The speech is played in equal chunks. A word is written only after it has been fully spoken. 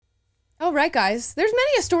All right, guys, there's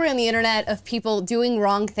many a story on the internet of people doing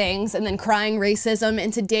wrong things and then crying racism,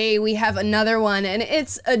 and today we have another one, and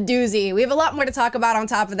it's a doozy. We have a lot more to talk about on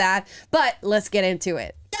top of that, but let's get into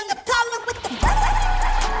it.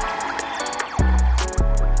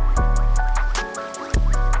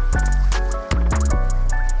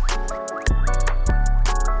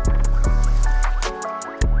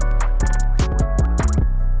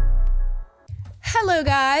 Hello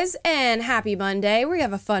guys, and happy Monday. We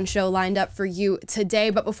have a fun show lined up for you today,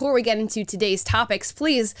 but before we get into today's topics,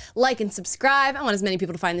 please like and subscribe. I want as many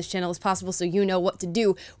people to find this channel as possible so you know what to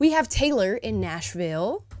do. We have Taylor in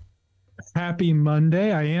Nashville. Happy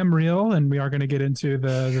Monday. I am real, and we are going to get into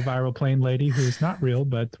the viral plane lady who's not real,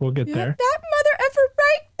 but we'll get there. That mother effer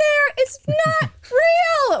right there is not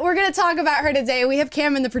real. We're going to talk about her today. We have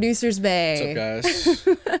Cam in the producer's bay. What's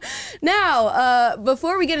up, guys? Now,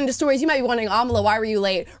 before we get into stories, you might be wondering, Amala, why were you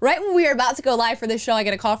late? Right when we were about to go live for this show, I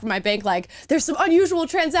get a call from my bank like, there's some unusual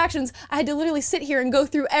transactions. I had to literally sit here and go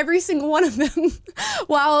through every single one of them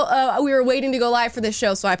while we were waiting to go live for this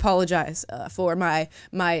show, so I apologize for my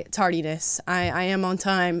tardiness. I am on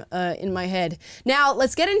time in my head. Now,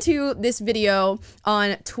 let's get into this video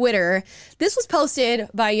on Twitter. This was posted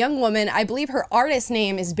by a young woman. I believe her artist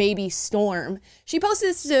name is Baby Storm. She posted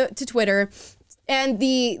this to Twitter, and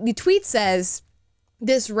the tweet says,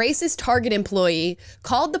 "This racist Target employee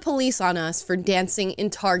called the police on us for dancing in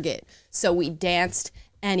Target, so we danced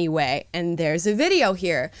anyway." And there's a video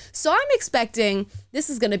here. So I'm expecting this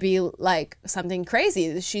is gonna be like something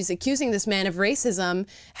crazy. She's accusing this man of racism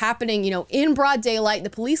happening, you know, in broad daylight, the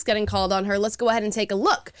police getting called on her. Let's go ahead and take a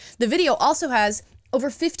look. The video also has over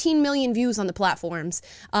 15 million views on the platforms,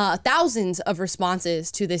 thousands of responses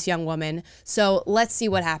to this young woman. So let's see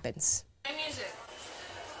what happens. Music.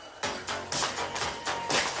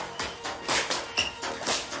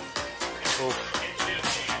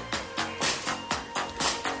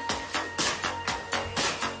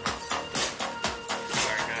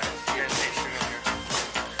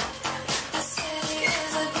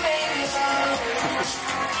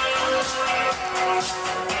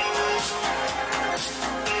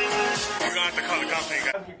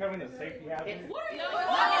 Becoming a safety hazard.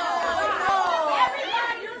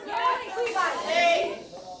 Hey,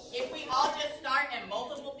 if we all just start and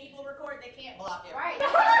multiple people record, they can't block it. Right.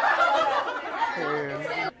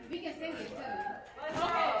 We can sing it too.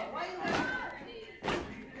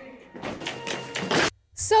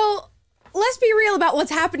 So let's be real about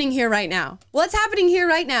what's happening here right now. What's happening here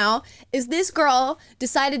right now is this girl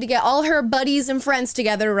decided to get all her buddies and friends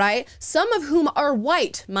together, right? Some of whom are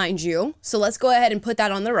white, mind you. So let's go ahead and put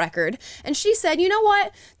that on the record. And she said, you know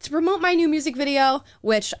what? To promote my new music video,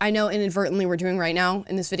 which I know inadvertently we're doing right now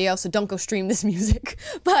in this video, so don't go stream this music.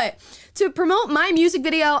 But to promote my music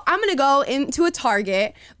video, I'm gonna go into a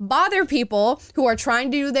Target, bother people who are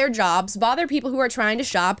trying to do their jobs, bother people who are trying to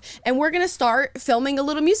shop, and we're gonna start filming a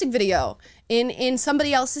little music video in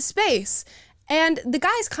somebody else's space. And the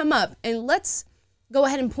guys come up, and let's go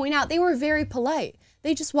ahead and point out they were very polite.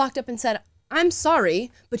 They just walked up and said, "I'm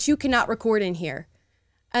sorry, but you cannot record in here."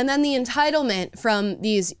 And then the entitlement from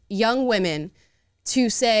these young women to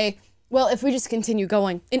say, well, if we just continue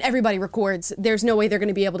going and everybody records, there's no way they're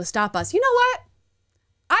gonna be able to stop us. You know what?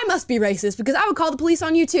 I must be racist because I would call the police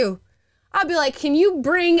on you too. I'd be like, can you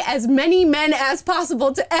bring as many men as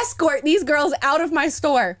possible to escort these girls out of my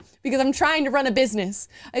store? Because I'm trying to run a business.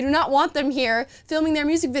 I do not want them here filming their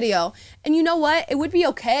music video. And you know what? It would be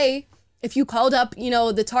okay if you called up, you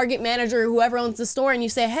know, the Target manager or whoever owns the store and you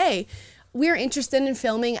say, hey, we're interested in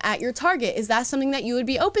filming at your Target. Is that something that you would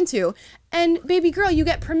be open to? And baby girl, you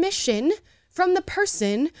get permission from the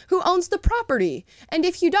person who owns the property. And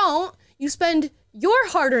if you don't, you spend your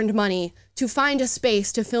hard-earned money to find a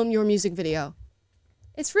space to film your music video.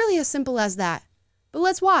 It's really as simple as that. But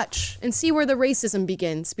let's watch and see where the racism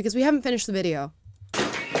begins, because we haven't finished the video.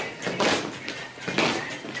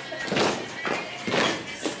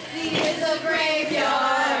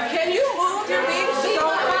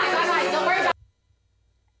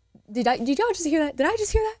 Did y'all just hear that? Did I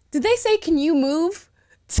just hear that? Did they say, can you move?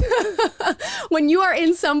 When you are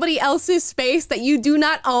in somebody else's space that you do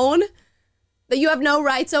not own, that you have no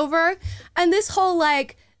rights over? And this whole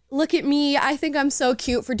like, look at me, I think I'm so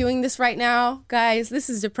cute for doing this right now. Guys, this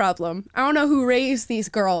is the problem. I don't know who raised these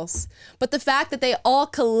girls, but the fact that they all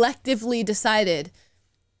collectively decided,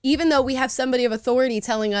 even though we have somebody of authority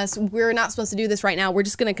telling us we're not supposed to do this right now, we're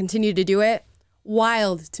just gonna continue to do it.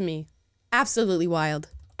 Wild to me. Absolutely wild.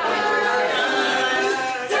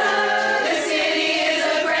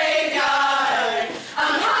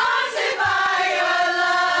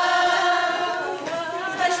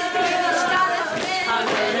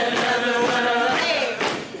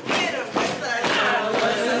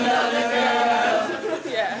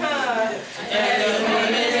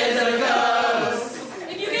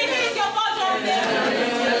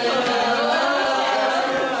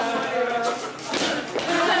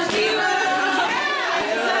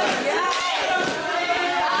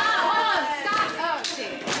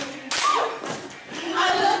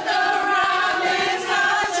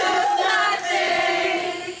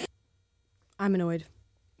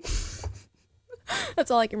 That's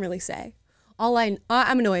all I can really say. I'm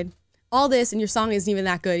annoyed. All this and your song isn't even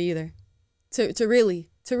that good either. To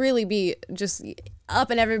really be just up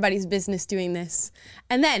in everybody's business doing this.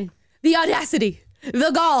 And then the audacity, the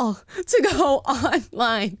gall to go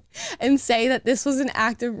online and say that this was an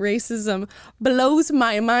act of racism blows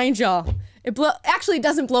my mind, y'all. Actually, it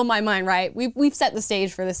doesn't blow my mind, right? We've set the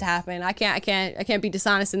stage for this to happen. I can't be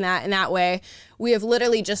dishonest in that way. We have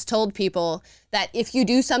literally just told people that if you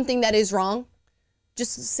do something that is wrong,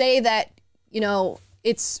 just say that,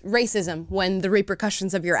 it's racism when the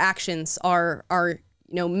repercussions of your actions are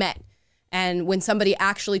met. And when somebody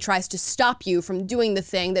actually tries to stop you from doing the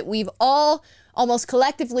thing that we've all almost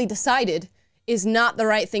collectively decided is not the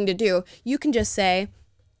right thing to do, you can just say,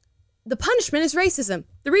 the punishment is racism.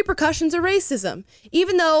 The repercussions are racism.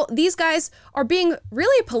 Even though these guys are being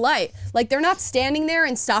really polite, like they're not standing there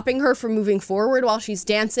and stopping her from moving forward while she's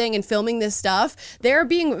dancing and filming this stuff. They're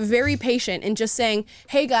being very patient and just saying,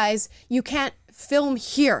 hey guys, you can't film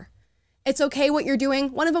here. It's okay what you're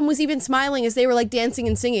doing. One of them was even smiling as they were like dancing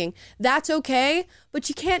and singing. That's okay, but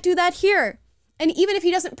you can't do that here. And even if he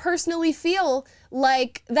doesn't personally feel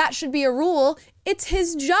like that should be a rule, it's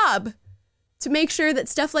his job to make sure that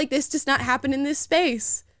stuff like this does not happen in this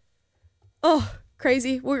space. Oh,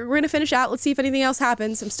 crazy. We're going to finish out. Let's see if anything else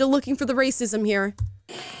happens. I'm still looking for the racism here.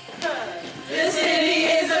 This city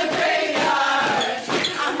is a graveyard.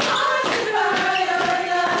 I'm haunted by your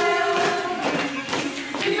love.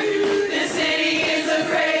 This city is a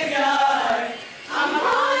graveyard. I'm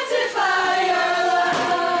haunted by your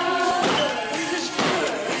love.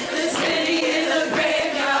 This city is a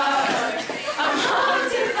graveyard. I'm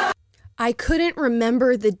haunted by. I couldn't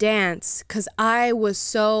remember the dance because I was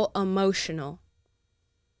so emotional.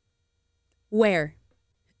 Where?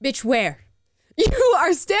 Bitch, where? You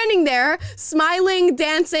are standing there, smiling,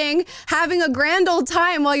 dancing, having a grand old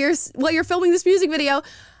time while you're filming this music video.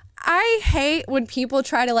 I hate when people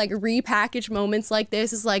try to like repackage moments like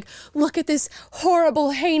this. It's like, look at this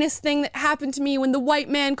horrible, heinous thing that happened to me when the white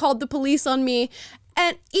man called the police on me.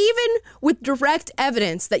 And even with direct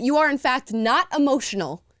evidence that you are in fact not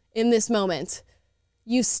emotional in this moment,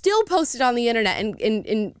 you still post it on the internet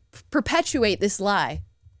and perpetuate this lie.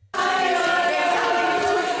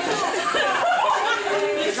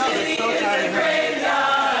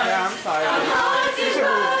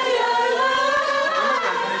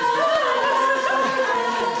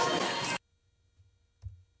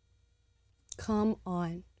 Come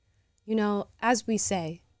on. As we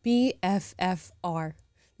say, BFFR.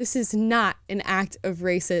 This is not an act of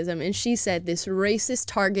racism. And she said this racist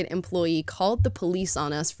Target employee called the police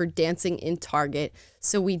on us for dancing in Target,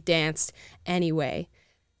 so we danced anyway.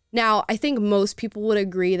 Now, I think most people would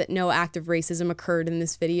agree that no act of racism occurred in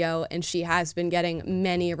this video, and she has been getting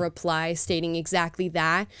many replies stating exactly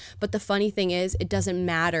that. But the funny thing is, it doesn't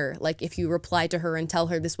matter. Like, if you reply to her and tell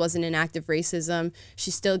her this wasn't an act of racism,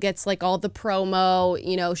 she still gets, like, all the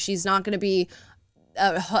promo. She's not going to be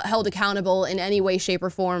held accountable in any way, shape, or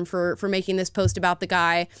form for making this post about the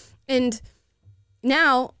guy. And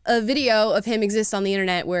now a video of him exists on the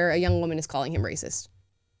internet where a young woman is calling him racist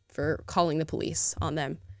for calling the police on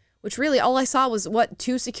them. Which really, all I saw was,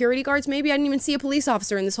 2 security guards maybe? I didn't even see a police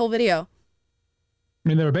officer in this whole video. I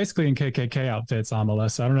mean, they were basically in KKK outfits,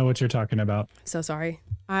 Amala, so I don't know what you're talking about. So sorry.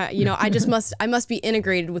 I must be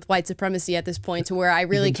integrated with white supremacy at this point to where I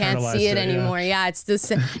really can't see it anymore. Yeah, it's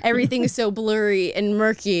just, everything is so blurry and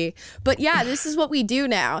murky. But yeah, this is what we do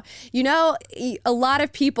now. A lot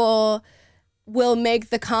of people will make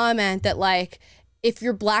the comment that, like, if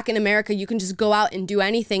you're black in America, you can just go out and do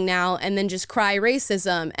anything now and then just cry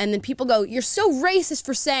racism. And then people go, you're so racist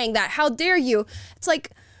for saying that. How dare you? It's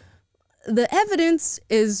like, the evidence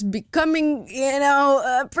is becoming,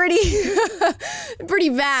 pretty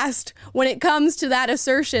vast when it comes to that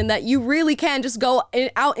assertion that you really can just go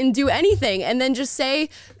out and do anything and then just say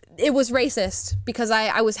it was racist because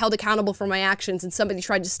I was held accountable for my actions and somebody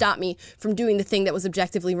tried to stop me from doing the thing that was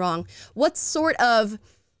objectively wrong. What sort of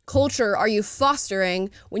culture are you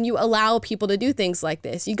fostering when you allow people to do things like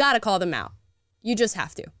this? You got to call them out. You just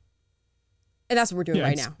have to. And that's what we're doing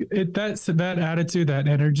right now. That attitude, that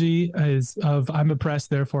energy is of I'm oppressed,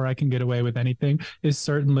 therefore I can get away with anything, is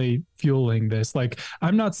certainly fueling this. Like,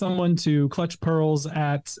 I'm not someone to clutch pearls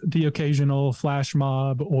at the occasional flash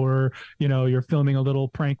mob, or you're filming a little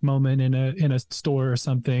prank moment in a store or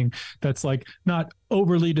something that's like not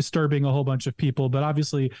overly disturbing a whole bunch of people, but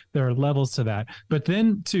obviously there are levels to that. But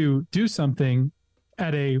then to do something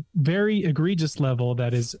at a very egregious level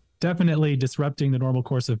that is definitely disrupting the normal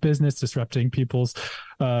course of business, disrupting people's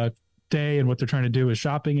day and what they're trying to do with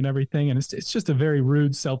shopping and everything. And it's just a very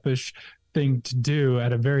rude, selfish thing to do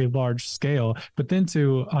at a very large scale. But then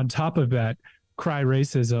to, on top of that, cry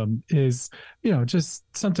racism is, just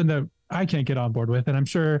something that I can't get on board with. And I'm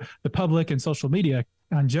sure the public and social media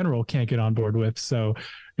in general can't get on board with. So,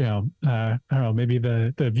 I don't know, maybe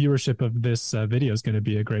the viewership of this video is going to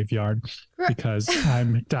be a graveyard because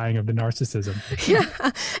I'm dying of the narcissism. Yeah.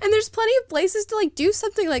 And there's plenty of places to like do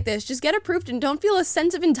something like this. Just get approved and don't feel a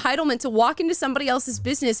sense of entitlement to walk into somebody else's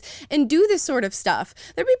business and do this sort of stuff.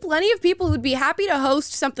 There'd be plenty of people who'd be happy to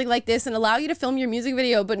host something like this and allow you to film your music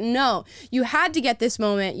video. But no, you had to get this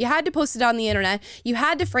moment. You had to post it on the internet. You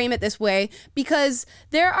had to frame it this way because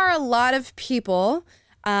there are a lot of people,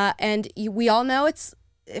 we all know it's,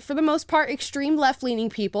 for the most part, extreme left-leaning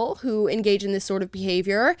people who engage in this sort of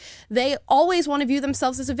behavior. They always want to view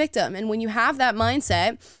themselves as a victim. And when you have that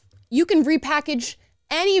mindset, you can repackage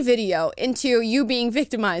any video into you being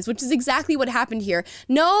victimized, which is exactly what happened here.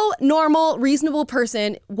 No normal, reasonable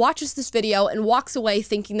person watches this video and walks away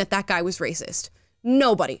thinking that that guy was racist.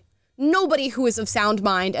 Nobody. Nobody who is of sound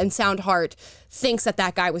mind and sound heart thinks that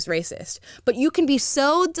that guy was racist. But you can be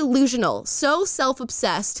so delusional, so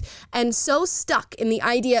self-obsessed, and so stuck in the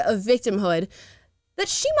idea of victimhood that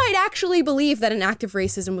she might actually believe that an act of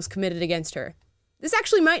racism was committed against her. This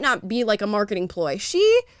actually might not be like a marketing ploy.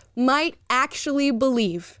 She might actually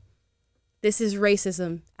believe this is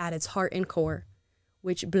racism at its heart and core,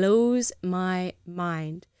 which blows my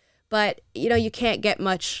mind. But, you can't get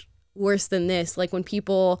much worse than this. Like when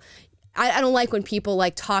people... I don't like when people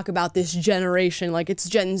like talk about this generation like it's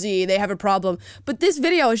Gen Z, they have a problem. But this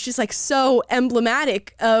video is just like so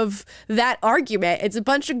emblematic of that argument. It's a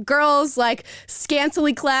bunch of girls like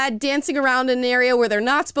scantily clad dancing around in an area where they're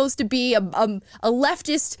not supposed to be. A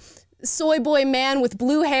leftist soy boy man with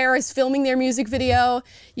blue hair is filming their music video.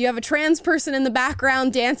 You have a trans person in the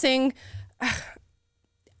background dancing.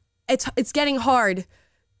 It's getting hard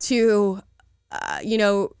to,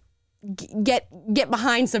 get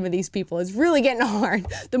behind some of these people. It's really getting hard.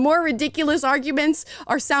 The more ridiculous arguments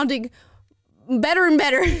are sounding better and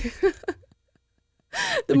better.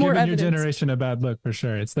 The more giving evidence. Your generation a bad look for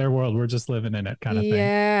sure. It's their world. We're just living in it kind of thing.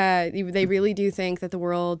 Yeah, they really do think that the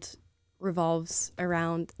world revolves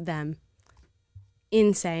around them.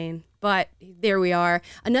 Insane. But there we are.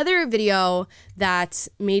 Another video that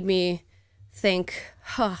made me think,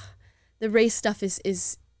 the race stuff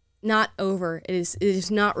is not over. It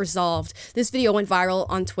is not resolved. This video went viral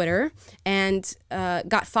on Twitter and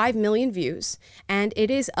got 5 million views. And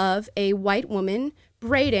it is of a white woman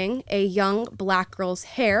braiding a young black girl's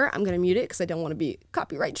hair. I'm going to mute it because I don't want to be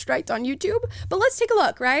copyright striked on YouTube. But let's take a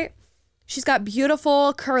look, right? She's got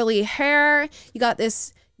beautiful curly hair. You got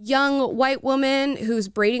this young white woman who's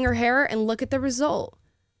braiding her hair, and look at the result.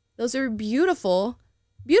 Those are beautiful,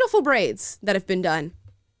 beautiful braids that have been done.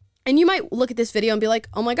 And you might look at this video and be like,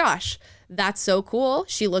 oh my gosh, that's so cool.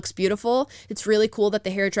 She looks beautiful. It's really cool that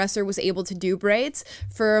the hairdresser was able to do braids.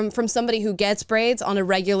 From somebody who gets braids on a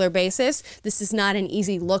regular basis, this is not an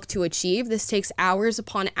easy look to achieve. This takes hours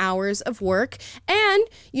upon hours of work. And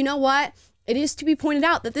you know what? It is to be pointed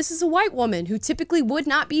out that this is a white woman who typically would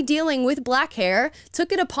not be dealing with black hair,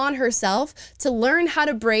 took it upon herself to learn how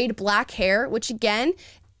to braid black hair, which again,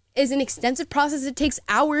 is an extensive process. It takes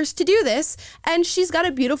hours to do this, and she's got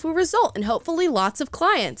a beautiful result and hopefully lots of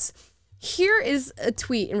clients. Here is a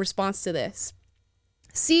tweet in response to this.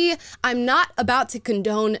 See, I'm not about to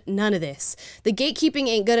condone none of this. The gatekeeping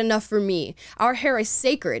ain't good enough for me. Our hair is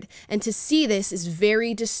sacred, and to see this is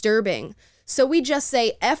very disturbing. So we just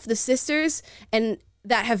say F the sisters and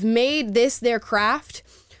that have made this their craft,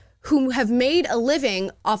 who have made a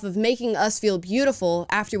living off of making us feel beautiful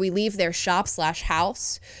after we leave their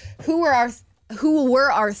shop/house, who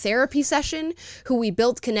were our therapy session, who we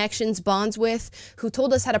built connections, bonds with, who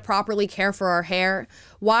told us how to properly care for our hair.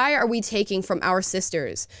 Why are we taking from our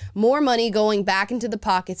sisters? More money going back into the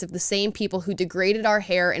pockets of the same people who degraded our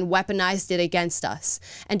hair and weaponized it against us.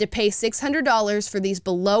 And to pay $600 for these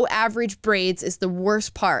below average braids is the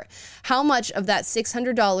worst part. How much of that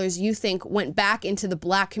 $600 you think went back into the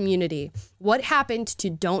black community? What happened to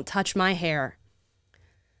Don't Touch My Hair?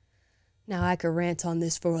 Now I could rant on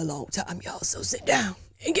this for a long time, y'all, so sit down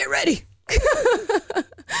and get ready.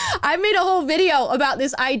 I made a whole video about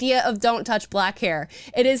this idea of don't touch black hair.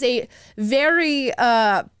 It is a very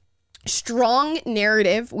strong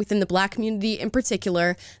narrative within the Black community in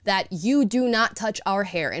particular that you do not touch our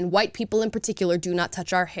hair, and white people in particular do not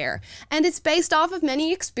touch our hair. And it's based off of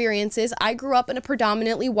many experiences. I grew up in a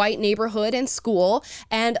predominantly white neighborhood and school,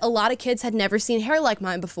 and a lot of kids had never seen hair like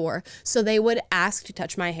mine before, so they would ask to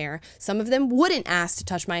touch my hair. Some of them wouldn't ask to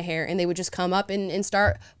touch my hair, and they would just come up and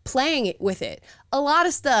start playing with it. A lot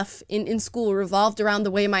of stuff in school revolved around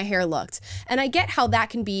the way my hair looked. And I get how that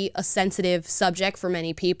can be a sensitive subject for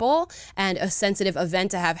many people and a sensitive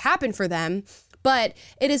event to have happen for them, but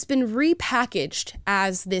it has been repackaged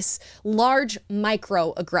as this large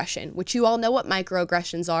microaggression, which you all know what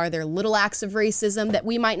microaggressions are. They're little acts of racism that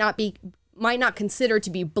we might not consider to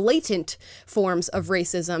be blatant forms of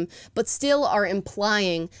racism, but still are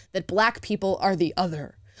implying that Black people are the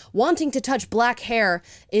other. Wanting to touch Black hair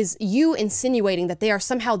is you insinuating that they are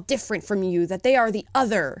somehow different from you, that they are the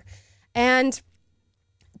other. And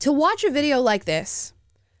to watch a video like this,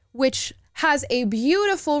 which has a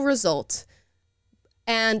beautiful result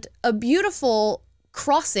and a beautiful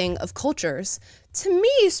crossing of cultures, to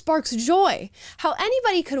me sparks joy. How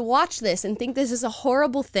anybody could watch this and think this is a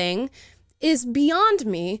horrible thing is beyond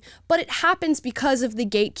me, but it happens because of the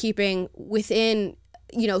gatekeeping within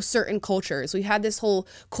certain cultures. We've had this whole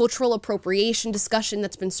cultural appropriation discussion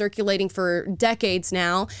that's been circulating for decades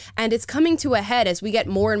now, and it's coming to a head as we get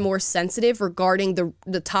more and more sensitive regarding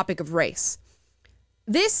the topic of race.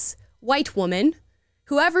 This white woman,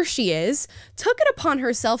 whoever she is, took it upon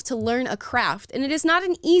herself to learn a craft, and it is not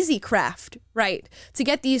an easy craft, right, to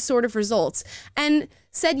get these sort of results, and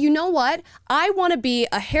said, you know what, I want to be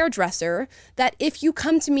a hairdresser that if you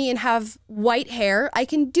come to me and have white hair, I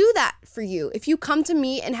can do that for you. If you come to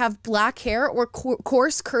me and have Black hair or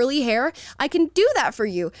coarse curly hair, I can do that for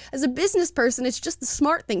you. As a business person, it's just the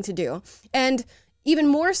smart thing to do. And even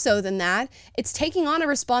more so than that, it's taking on a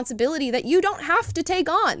responsibility that you don't have to take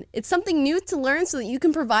on. It's something new to learn so that you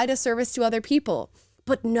can provide a service to other people.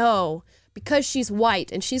 But no, because she's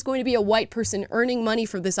white and she's going to be a white person earning money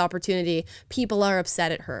from this opportunity, people are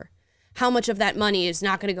upset at her. How much of that money is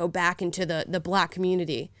not going to go back into the Black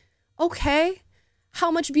community? Okay. How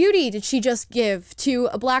much beauty did she just give to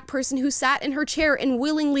a Black person who sat in her chair, and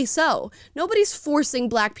willingly so? Nobody's forcing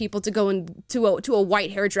Black people to go to a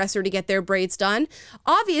white hairdresser to get their braids done.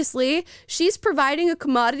 Obviously, she's providing a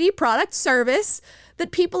commodity product service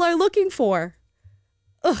that people are looking for.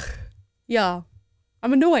 Ugh. Yeah.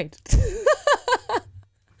 I'm annoyed.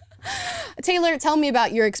 Taylor, tell me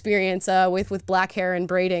about your experience with Black hair and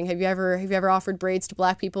braiding. Have you ever offered braids to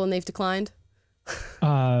Black people and they've declined?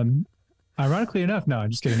 Ironically enough, no, I'm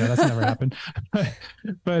just kidding. No, that's never happened.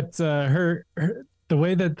 But the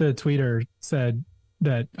way that the tweeter said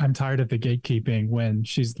that I'm tired of the gatekeeping when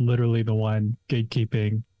she's literally the one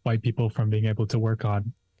gatekeeping white people from being able to work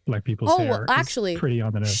on Black people's hair. Well, actually, pretty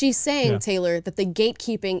on the nose. She's saying, Yeah. Taylor, that the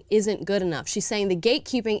gatekeeping isn't good enough. She's saying the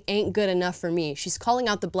gatekeeping ain't good enough for me. She's calling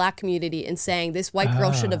out the Black community and saying this white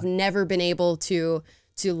girl should have never been able to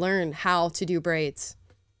learn how to do braids.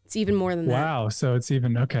 It's even more than that. Wow. So it's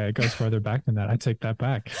even, okay, it goes further back than that. I take that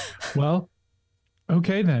back. Well,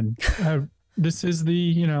 okay then. This is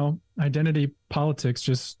the, identity politics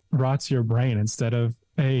just rots your brain instead of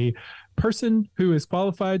a person who is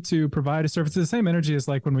qualified to provide a service. It's the same energy as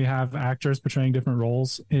like when we have actors portraying different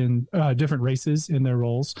roles in different races in their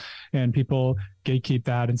roles, and people gatekeep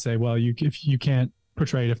that and say, well, if you can't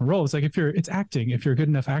portray a different role, it's like it's acting. If you're a good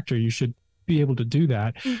enough actor, you should be able to do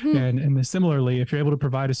that. Mm-hmm. And similarly, if you're able to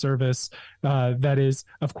provide a service that is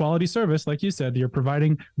of quality service, like you said, you're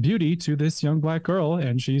providing beauty to this young Black girl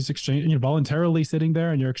and she's voluntarily sitting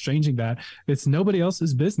there and you're exchanging that. It's nobody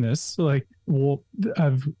else's business.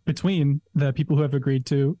 Between the people who have agreed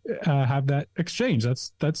to have that exchange,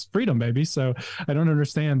 that's freedom, baby. So I don't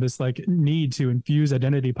understand this need to infuse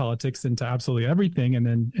identity politics into absolutely everything and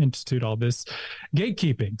then institute all this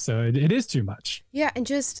gatekeeping. So it is too much. Yeah, and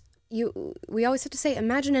just we always have to say,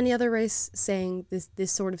 imagine any other race saying this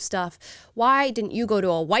sort of stuff. Why didn't you go to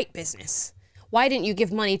a white business? Why didn't you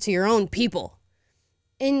give money to your own people?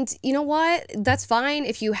 And you know what? That's fine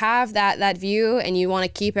if you have that view and you want to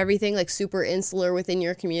keep everything super insular within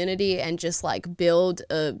your community and just build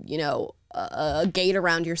a gate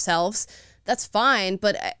around yourselves. That's fine,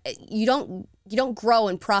 but you don't grow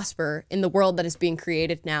and prosper in the world that is being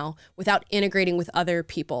created now without integrating with other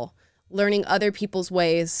people, learning other people's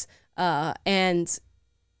ways, and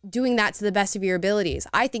doing that to the best of your abilities.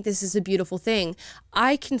 I think this is a beautiful thing.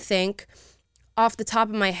 I can think off the top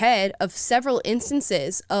of my head of several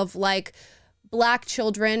instances of Black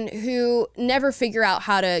children who never figure out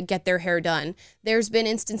how to get their hair done. There's been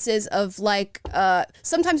instances of like,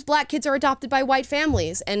 sometimes Black kids are adopted by white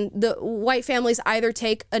families, and the white families either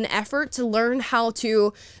take an effort to learn how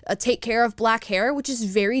to take care of Black hair, which is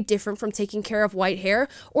very different from taking care of white hair,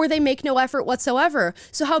 or they make no effort whatsoever.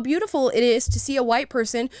 So how beautiful it is to see a white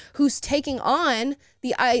person who's taking on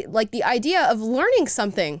the idea of learning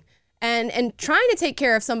something and trying to take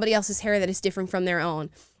care of somebody else's hair that is different from their own.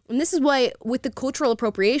 And this is why with the cultural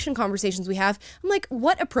appropriation conversations we have, I'm like,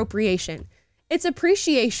 what appropriation? It's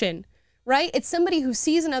appreciation, right? It's somebody who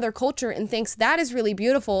sees another culture and thinks that is really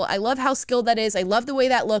beautiful. I love how skilled that is. I love the way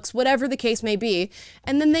that looks, whatever the case may be.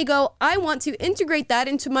 And then they go, I want to integrate that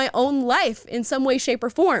into my own life in some way, shape, or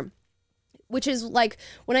form. Which is like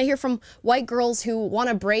when I hear from white girls who want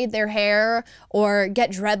to braid their hair or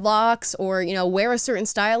get dreadlocks or, you know, wear a certain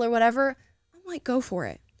style or whatever, I'm like, go for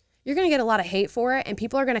it. You're going to get a lot of hate for it, and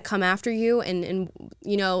people are going to come after you and,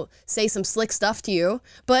 you know, say some slick stuff to you,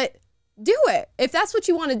 but do it. If that's what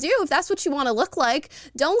you want to do, if that's what you want to look like,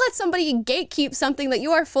 don't let somebody gatekeep something that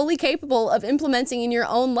you are fully capable of implementing in your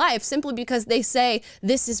own life simply because they say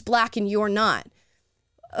this is Black and you're not.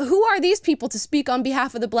 Who are these people to speak on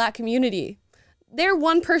behalf of the Black community? They're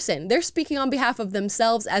one person. They're speaking on behalf of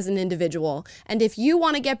themselves as an individual. And if you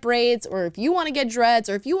want to get braids, or if you want to get dreads,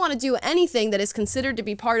 or if you want to do anything that is considered to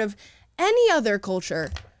be part of any other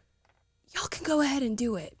culture, y'all can go ahead and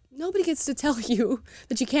do it. Nobody gets to tell you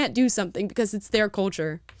that you can't do something because it's their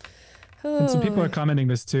culture. And some people are commenting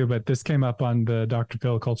this too, but this came up on the Dr.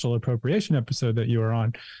 Phil cultural appropriation episode that you were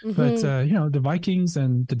on. But, you know, the Vikings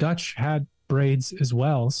and the Dutch had braids as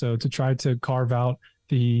well. So to try to carve out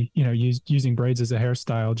the, you know, using braids as a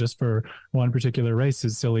hairstyle just for one particular race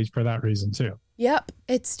is silly for that reason too. Yep.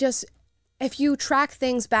 It's just, if you track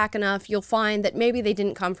things back enough, you'll find that maybe they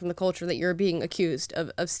didn't come from the culture that you're being accused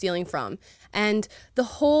of stealing from. And the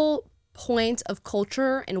whole point of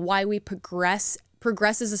culture and why we progress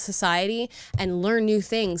as a society and learn new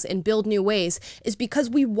things and build new ways is because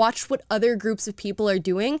we watch what other groups of people are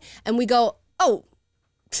doing and we go, oh,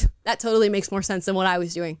 that totally makes more sense than what I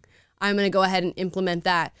was doing. I'm going to go ahead and implement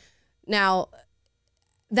that. Now,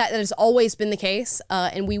 that has always been the case,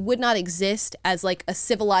 and we would not exist as like a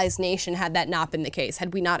civilized nation had that not been the case,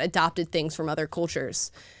 had we not adopted things from other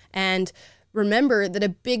cultures. And remember that a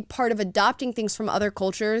big part of adopting things from other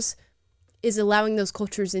cultures is allowing those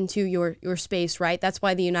cultures into your space, right? That's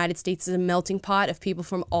why the United States is a melting pot of people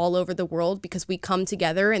from all over the world, because we come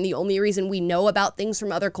together, and the only reason we know about things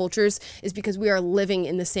from other cultures is because we are living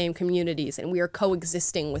in the same communities and we are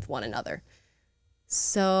coexisting with one another.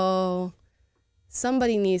 So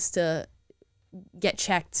somebody needs to get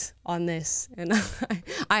checked on this. And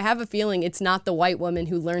I have a feeling it's not the white woman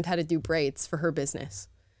who learned how to do braids for her business.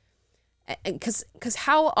 Because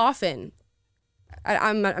how often...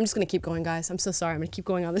 I'm just going to keep going, guys. I'm so sorry. I'm going to keep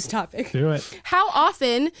going on this topic. Do it. How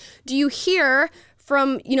often do you hear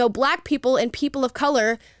from, you know, Black people and people of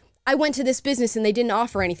color, I went to this business and they didn't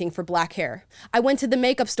offer anything for Black hair. I went to the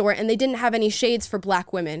makeup store and they didn't have any shades for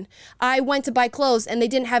Black women. I went to buy clothes and they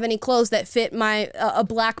didn't have any clothes that fit my a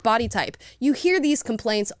Black body type. You hear these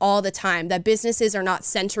complaints all the time that businesses are not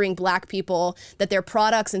centering Black people, that their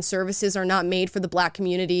products and services are not made for the Black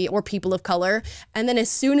community or people of color. And then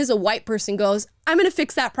as soon as a white person goes, I'm going to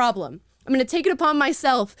fix that problem. I'm going to take it upon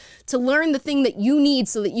myself to learn the thing that you need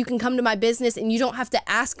so that you can come to my business and you don't have to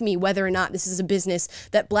ask me whether or not this is a business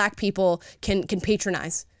that Black people can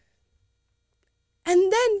patronize. And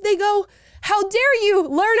then they go, how dare you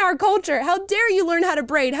learn our culture? How dare you learn how to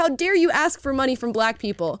braid? How dare you ask for money from Black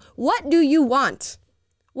people? What do you want?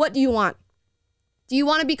 What do you want? Do you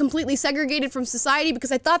want to be completely segregated from society?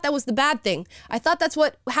 Because I thought that was the bad thing. I thought that's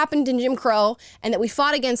what happened in Jim Crow, and that we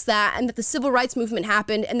fought against that, and that the civil rights movement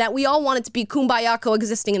happened, and that we all wanted to be kumbaya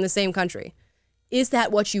coexisting in the same country. Is that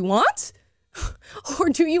what you want? Or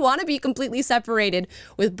do you want to be completely separated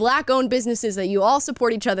with Black-owned businesses that you all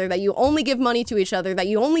support each other, that you only give money to each other, that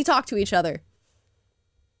you only talk to each other?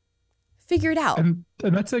 Figure it out.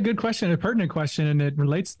 And that's a good question, a pertinent question, and it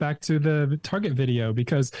relates back to the Target video,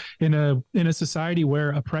 because in a society where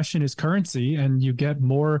oppression is currency and you get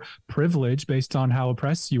more privilege based on how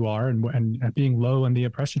oppressed you are and being low on the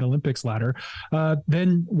oppression Olympics ladder,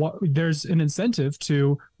 then there's an incentive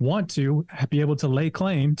to want to be able to lay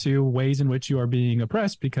claim to ways in which you are being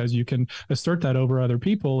oppressed, because you can assert that over other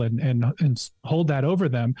people and hold that over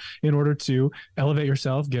them in order to elevate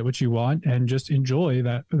yourself, get what you want, and just enjoy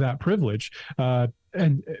that privilege.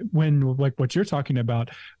 And when, like what you're talking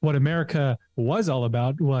about, what America was all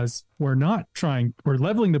about was we're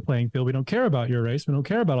leveling the playing field. We don't care about your race. We don't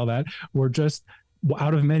care about all that. We're just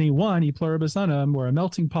out of many one, e pluribus unum, we're a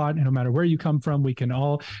melting pot, and no matter where you come from, we can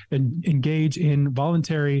all engage in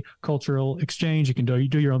voluntary cultural exchange. You can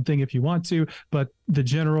do your own thing if you want to, but the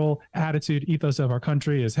general attitude, ethos of our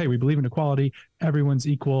country is, hey, we believe in equality. Everyone's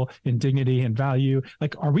equal in dignity and value.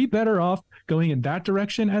 Like, are we better off going in that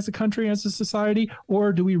direction as a country, as a society?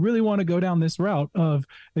 Or do we really want to go down this route of,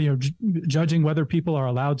 judging whether people are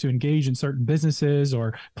allowed to engage in certain businesses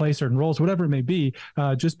or play certain roles, whatever it may be,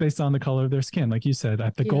 just based on the color of their skin? Like you said,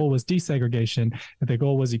 the goal was desegregation, the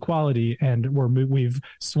goal was equality, and we've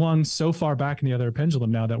swung so far back in the other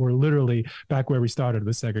pendulum now that we're literally back where we started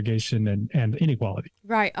with segregation and inequality.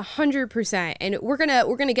 Right, 100%. And we're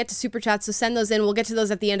gonna get to super chats, so send those in. We'll get to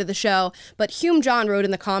those at the end of the show. But Hume John wrote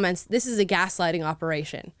in the comments, this is a gaslighting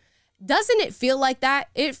operation. Doesn't it feel like that?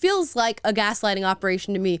 It feels like a gaslighting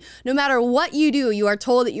operation to me. No matter what you do, you are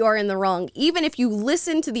told that you are in the wrong. Even if you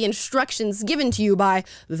listen to the instructions given to you by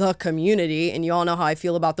the community, and you all know how I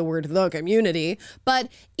feel about the word the community,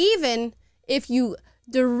 but even if you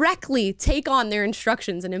directly take on their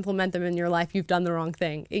instructions and implement them in your life, you've done the wrong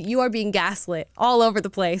thing. You are being gaslit all over the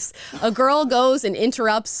place. A girl goes and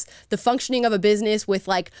interrupts the functioning of a business with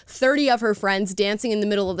like 30 of her friends dancing in the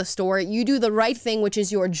middle of the store. You do the right thing, which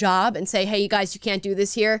is your job, and say, hey, you guys, you can't do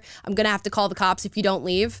this here. I'm gonna have to call the cops if you don't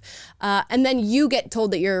leave. And then you get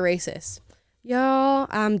told that you're a racist. Y'all,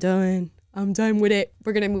 I'm done. I'm done with it.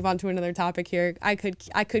 We're gonna move on to another topic here. I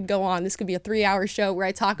could go on. This could be a 3-hour show where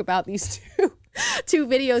I talk about these two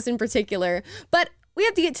videos in particular, but we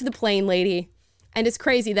have to get to the plane lady. And it's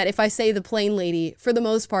crazy that if I say the plane lady, for the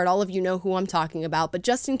most part, all of you know who I'm talking about, but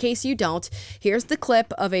just in case you don't, here's the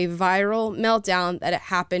clip of a viral meltdown that it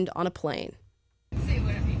happened on a plane. Say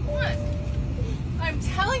whatever you want. I'm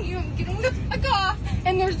telling you, I'm getting the fuck off,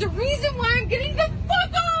 and there's a reason why I'm getting the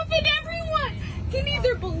fuck off, and everyone can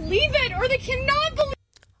either believe it or they cannot believe it.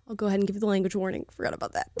 I'll go ahead and give you the language warning. Forgot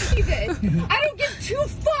about that. I don't give two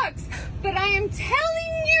fucks, but I am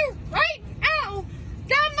telling you right now,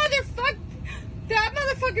 that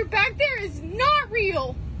motherfucker back there is not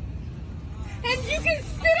real. And you can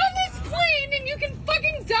sit on this plane and you can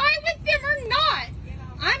fucking die with them or not.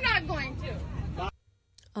 I'm not going to.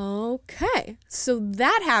 Okay, so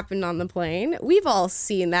that happened on the plane. We've all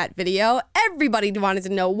seen that video. Everybody wanted to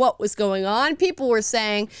know what was going on. People were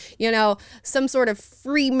saying, some sort of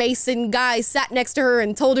Freemason guy sat next to her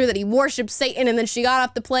and told her that he worshipped Satan, and then she got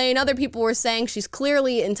off the plane. Other people were saying she's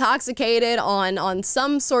clearly intoxicated on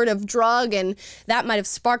some sort of drug, and that might have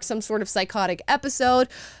sparked some sort of psychotic episode.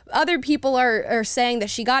 Other people are saying that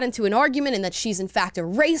she got into an argument and that she's in fact a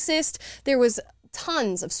racist. There was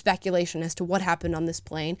tons of speculation as to what happened on this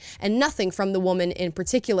plane, and nothing from the woman in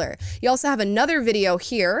particular. You also have another video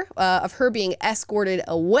here of her being escorted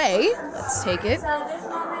away. Let's take it. So this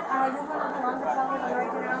moment, I just want to belong to someone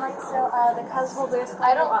American Airlines, so the cuz holders.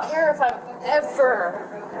 I don't care if I'm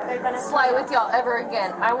ever fly with y'all ever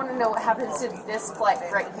again. I want to know what happens to this flight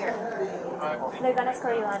right here. They're gonna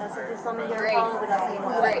escort you out, so this moment you're Great. following without saying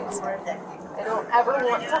Great. I don't ever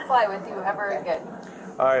want to fly with you ever again.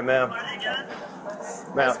 All right, ma'am.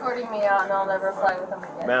 Escorting me out and I'll never fly with them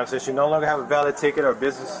again. Ma'am, since you no longer have a valid ticket or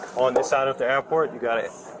business on this side of the airport, we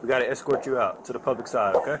gotta escort you out to the public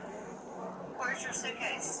side, okay? Where's your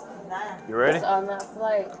suitcase? You ready? It's on that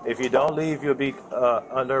flight. If you don't leave, you'll be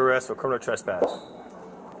under arrest for criminal trespass.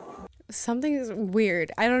 Something is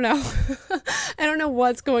weird. I don't know. I don't know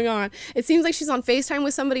what's going on. It seems like she's on FaceTime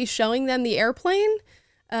with somebody showing them the airplane.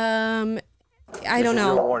 I don't This is your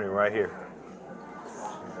know. warning right here.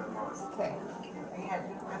 Okay.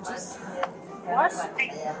 What?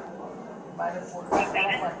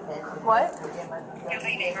 What?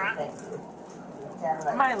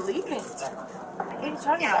 Am I leaving? What are you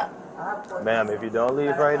talking about? Ma'am, if you don't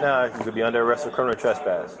leave right now, you could be under arrest for criminal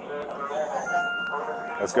trespass.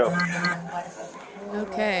 Let's go.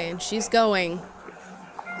 Okay, and she's going.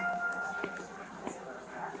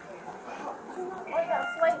 Let that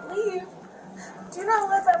flight leave. Do not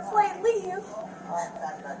let that flight leave.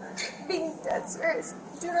 Being dead serious.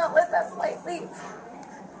 Do not let that flight leave.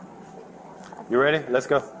 You ready? Let's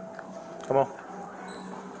go. Come on.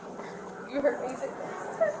 You heard me say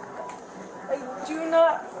like, do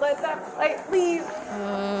not let that flight leave.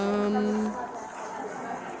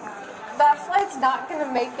 That flight's not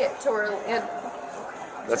gonna make it to Orlando.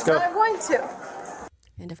 Let's It's go. not going to.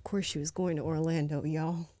 And of course she was going to Orlando,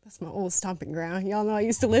 y'all. That's my old stomping ground. Y'all know I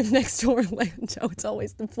used to live next to Orlando. It's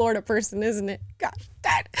always the Florida person, isn't it? Gosh,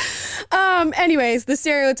 dad. Anyways, the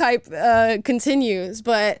stereotype continues,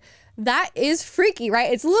 but that is freaky,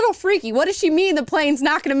 right? It's a little freaky. What does she mean the plane's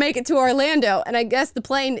not going to make it to Orlando? And I guess the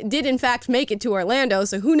plane did in fact make it to Orlando,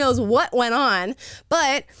 so who knows what went on.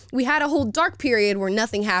 But we had a whole dark period where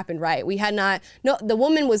nothing happened, right? We had the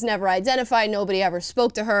woman was never identified. Nobody ever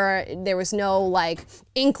spoke to her. There was no like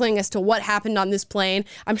inkling as to what happened on this plane.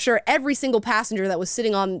 I'm sure every single passenger that was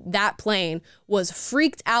sitting on that plane was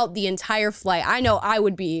freaked out the entire flight. I know I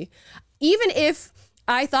would be. Even if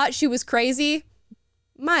I thought she was crazy,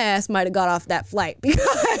 my ass might have got off that flight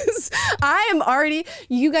because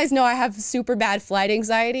you guys know I have super bad flight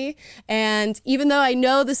anxiety. And even though I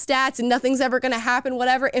know the stats and nothing's ever going to happen,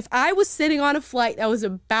 whatever, if I was sitting on a flight that was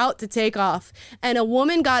about to take off and a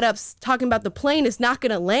woman got up talking about the plane is not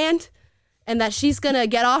going to land and that she's going to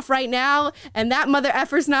get off right now and that mother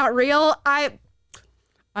effer's not real, I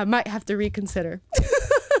might have to reconsider.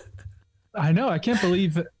 I know. I can't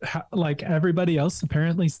believe how, like everybody else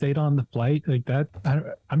apparently stayed on the flight like that.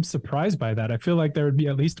 I'm surprised by that. I feel like there would be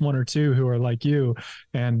at least one or two who are like you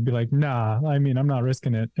and be like, nah, I mean, I'm not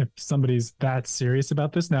risking it if somebody's that serious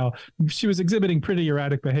about this. Now, she was exhibiting pretty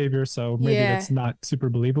erratic behavior, so maybe that's not super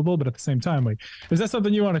believable. But at the same time, like, is that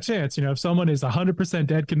something you want a chance? You know, if someone is 100%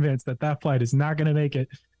 dead convinced that that flight is not going to make it,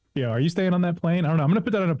 you know, are you staying on that plane? I don't know. I'm going to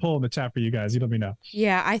put that on a poll in the chat for you guys. You let me know.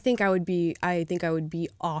 Yeah, I think I would be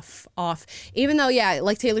off. Even though, yeah,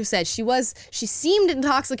 like Taylor said, she seemed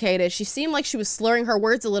intoxicated. She seemed like she was slurring her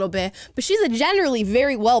words a little bit, but she's a generally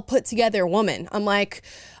very well put together woman. I'm like,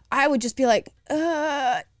 I would just be like,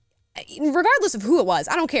 regardless of who it was,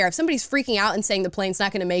 I don't care. If somebody's freaking out and saying the plane's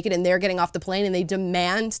not going to make it and they're getting off the plane and they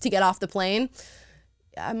demand to get off the plane,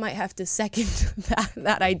 I might have to second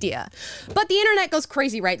that idea. But the internet goes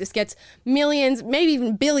crazy, right? This gets millions, maybe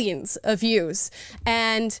even billions of views.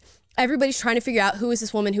 And everybody's trying to figure out who is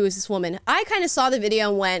this woman? Who is this woman? I kind of saw the video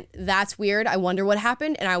and went, that's weird. I wonder what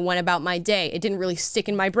happened. And I went about my day. It didn't really stick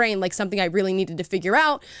in my brain like something I really needed to figure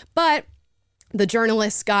out. But the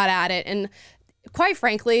journalists got at it. And quite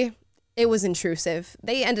frankly, it was intrusive.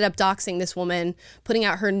 They ended up doxing this woman, putting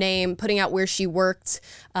out her name, putting out where she worked,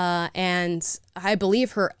 and I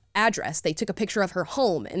believe her address. They took a picture of her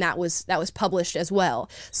home, and that was published as well.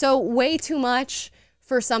 So way too much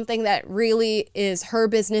for something that really is her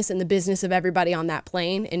business and the business of everybody on that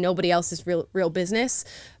plane, and nobody else's real business.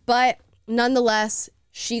 But nonetheless,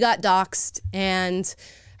 she got doxed, and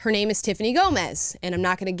her name is Tiffany Gomez, and I'm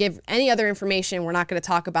not going to give any other information. We're not going to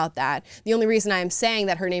talk about that. The only reason I am saying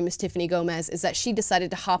that her name is Tiffany Gomez is that she decided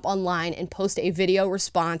to hop online and post a video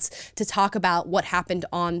response to talk about what happened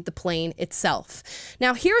on the plane itself.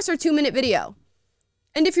 Now, here's her 2-minute video.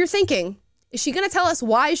 And if you're thinking, is she going to tell us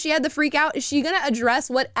why she had the freak out? Is she going to address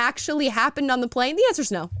what actually happened on the plane? The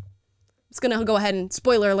answer's no. I'm just going to go ahead and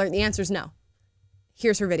spoiler alert, the answer's no.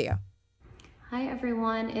 Here's her video. Hi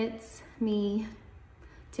everyone, it's me,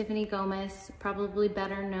 Tiffany Gomez, probably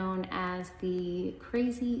better known as the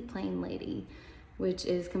Crazy Plane Lady, which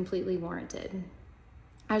is completely warranted.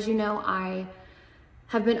 As you know, I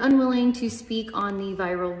have been unwilling to speak on the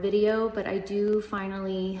viral video, but I do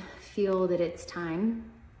finally feel that it's time.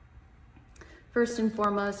 First and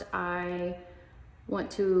foremost, I want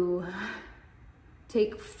to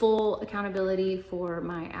take full accountability for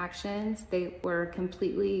my actions. They were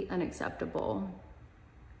completely unacceptable.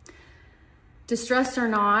 Distressed or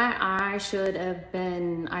not, I should have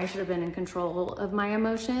been in control of my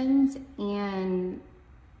emotions, and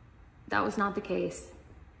that was not the case.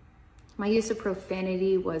 My use of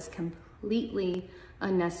profanity was completely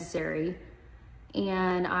unnecessary,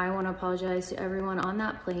 and I want to apologize to everyone on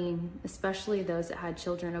that plane, especially those that had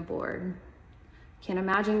children aboard. Can't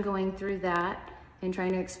imagine going through that and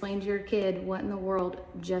trying to explain to your kid what in the world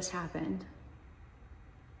just happened.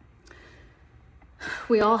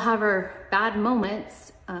 We all have our bad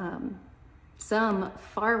moments, some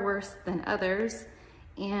far worse than others,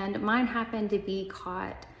 and mine happened to be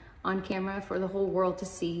caught on camera for the whole world to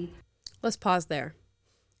see. Let's pause there.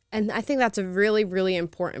 And I think that's a really, really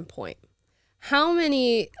important point. How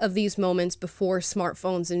many of these moments before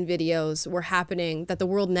smartphones and videos were happening that the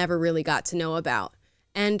world never really got to know about?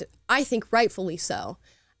 And I think rightfully so.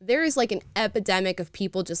 There is like an epidemic of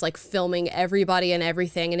people just like filming everybody and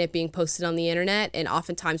everything and it being posted on the internet, and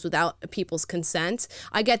oftentimes without people's consent.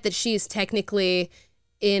 I get that she's technically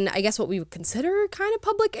in, I guess, what we would consider kind of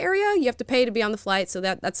public area. You have to pay to be on the flight, so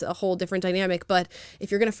that's a whole different dynamic. But if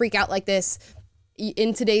you're gonna freak out like this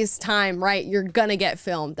in today's time, right, you're gonna get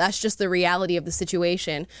filmed. That's just the reality of the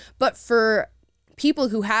situation. But for people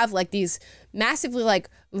who have like these massively like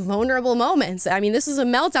vulnerable moments, I mean, this is a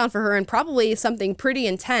meltdown for her and probably something pretty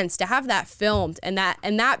intense to have that filmed and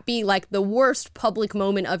that be like the worst public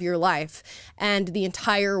moment of your life, and the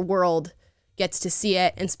entire world gets to see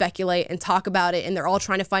it and speculate and talk about it, and they're all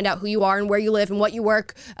trying to find out who you are and where you live and what you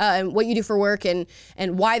work and what you do for work and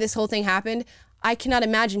why this whole thing happened. I cannot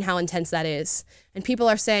imagine how intense that is. And people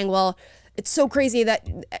are saying, well, it's so crazy that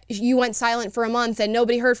you went silent for a month and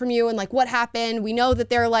nobody heard from you, and like, what happened? We know that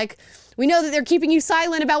they're keeping you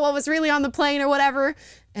silent about what was really on the plane or whatever.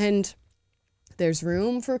 And there's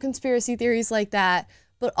room for conspiracy theories like that.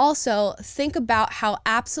 But also think about how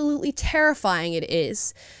absolutely terrifying it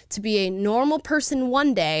is to be a normal person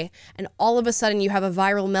one day and all of a sudden you have a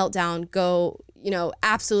viral meltdown, go,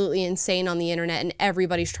 absolutely insane on the internet, and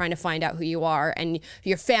everybody's trying to find out who you are, and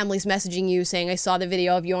your family's messaging you saying, I saw the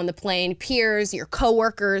video of you on the plane, peers, your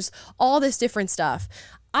coworkers, all this different stuff.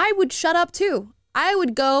 I would shut up too. I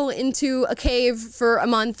would go into a cave for a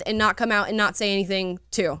month and not come out and not say anything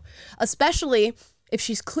too, especially if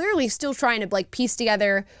she's clearly still trying to like piece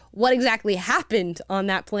together what exactly happened on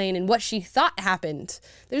that plane and what she thought happened.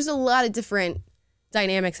 There's a lot of different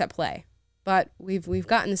dynamics at play, but we've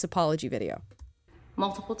gotten this apology video.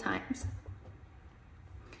 Multiple times.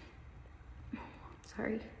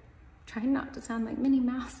 Sorry, trying not to sound like Minnie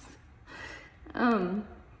Mouse.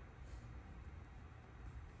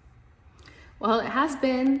 Well, it has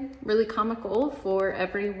been really comical for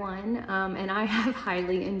everyone, and I have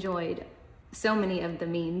highly enjoyed so many of the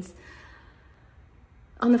memes.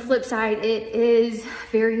 On the flip side, it is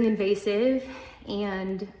very invasive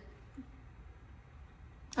and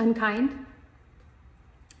unkind.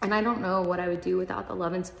 And I don't know what I would do without the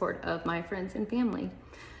love and support of my friends and family.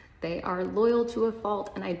 They are loyal to a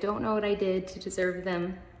fault, and I don't know what I did to deserve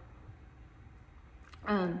them.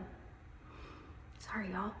 Sorry,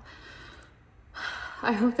 y'all.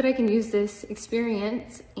 I hope that I can use this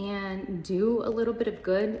experience and do a little bit of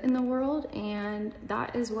good in the world, and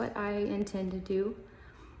that is what I intend to do.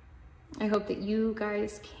 I hope that you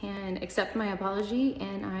guys can accept my apology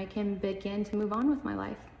and I can begin to move on with my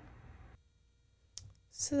life.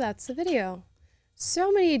 So that's the video.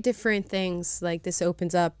 So many different things like this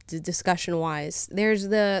opens up discussion-wise. There's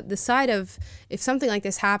the side of if something like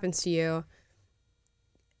this happens to you,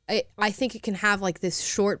 I think it can have like this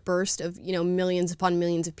short burst of, millions upon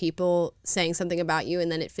millions of people saying something about you,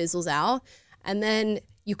 and then it fizzles out. And then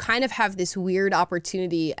you kind of have this weird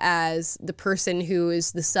opportunity as the person who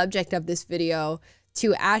is the subject of this video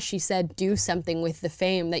to, as she said, do something with the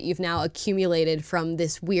fame that you've now accumulated from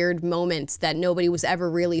this weird moment that nobody was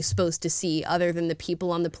ever really supposed to see other than the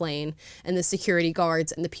people on the plane and the security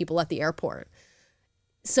guards and the people at the airport.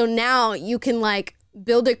 So now you can like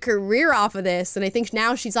build a career off of this. And I think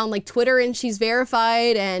now she's on like Twitter and she's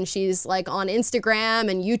verified, and she's like on Instagram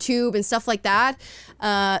and YouTube and stuff like that.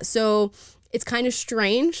 So it's kind of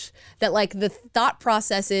strange that like the thought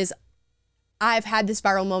process is, I've had this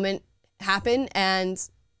viral moment happen and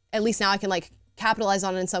at least now I can like capitalize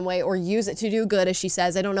on it in some way or use it to do good, as she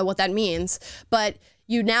says. I don't know what that means, but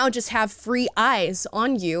you now just have free eyes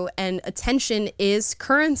on you, and attention is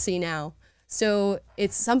currency now. So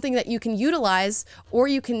it's something that you can utilize, or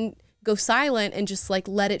you can go silent and just like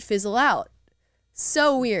let it fizzle out.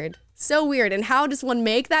 So weird. So weird. And how does one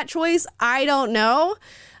make that choice? I don't know.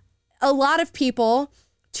 A lot of people,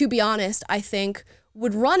 to be honest, I think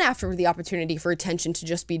would run after the opportunity for attention to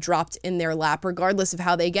just be dropped in their lap, regardless of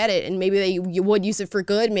how they get it. And maybe you would use it for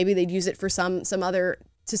good. Maybe they'd use it for some other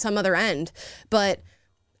end. But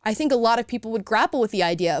I think a lot of people would grapple with the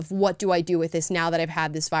idea of, what do I do with this now that I've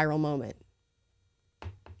had this viral moment?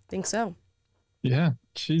 Think so. Yeah,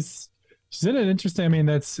 she's in an interesting, I mean,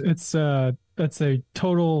 that's a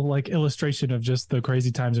total like illustration of just the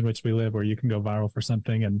crazy times in which we live, where you can go viral for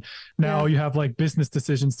something, and now you have like business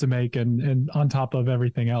decisions to make, and on top of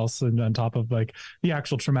everything else, and on top of like the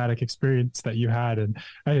actual traumatic experience that you had. And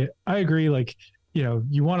I agree, like,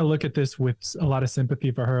 you want to look at this with a lot of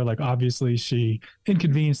sympathy for her. Like, obviously she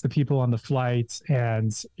inconvenienced the people on the flight,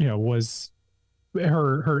 and was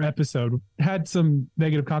her episode had some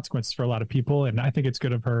negative consequences for a lot of people, and I think it's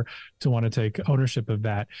good of her to want to take ownership of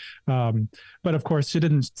that. But of course, she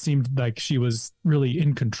didn't seem like she was really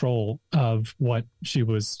in control of what she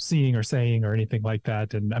was seeing or saying or anything like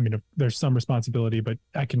that. And I mean, there's some responsibility, but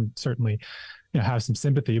I can certainly have some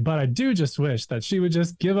sympathy. But I do just wish that she would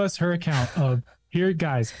just give us her account of, here,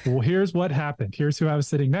 guys, well, here's what happened. Here's who I was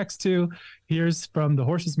sitting next to. Here's from the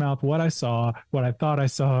horse's mouth what I saw, what I thought I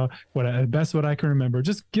saw, what I can remember.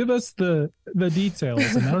 Just give us the details.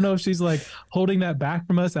 And I don't know if she's like holding that back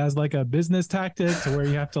from us as like a business tactic, to where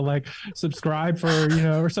you have to like subscribe for,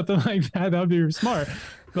 or something like that. That would be smart.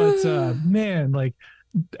 But man, like,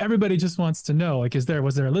 everybody just wants to know, like, was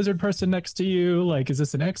there a lizard person next to you? Like, is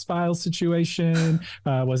this an X-Files situation?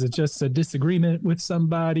 Was it just a disagreement with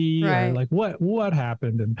somebody? Right. Or like what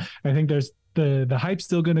happened? And I think there's the hype's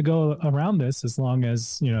still going to go around this as long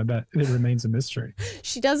as, you know, that it remains a mystery.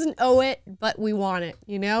 She doesn't owe it, but we want it,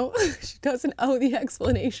 you know? She doesn't owe the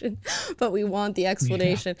explanation, but we want the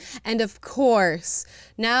explanation. Yeah. And of course,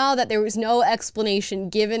 now that there was no explanation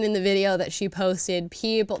given in the video that she posted,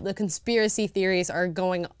 the conspiracy theories are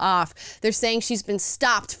going off. They're saying she's been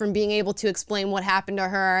stopped from being able to explain what happened to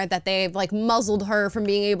her, that they've like muzzled her from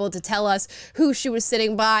being able to tell us who she was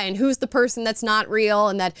sitting by and who's the person that's not real,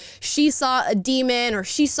 and that she saw a demon or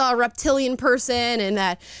she saw a reptilian person, and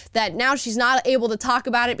that now she's not able to talk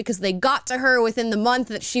about it because they got to her within the month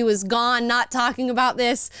that she was gone not talking about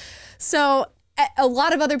this. So a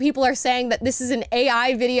lot of other people are saying that this is an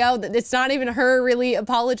AI video, that it's not even her really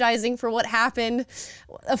apologizing for what happened.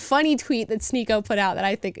 A funny tweet that Sneako put out that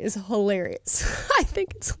I think is hilarious. I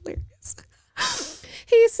think it's hilarious.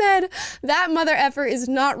 He said, "That mother effer is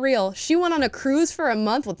not real. She went on a cruise for a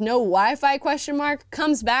month with no Wi-Fi ?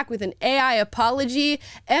 Comes back with an AI apology,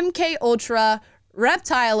 MK Ultra,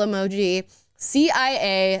 reptile emoji,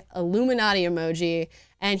 CIA, Illuminati emoji."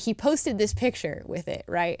 And he posted this picture with it,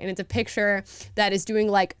 right? And it's a picture that is doing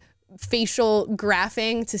like facial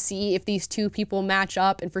graphing to see if these two people match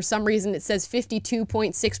up. And for some reason it says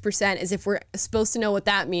 52.6%, as if we're supposed to know what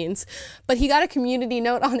that means. But he got a community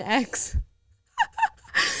note on X.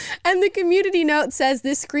 And the community note says,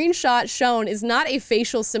 "This screenshot shown is not a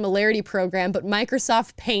facial similarity program, but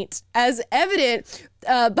Microsoft Paint, as evident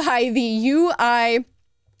by the UI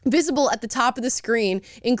visible at the top of the screen,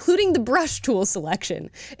 including the brush tool selection.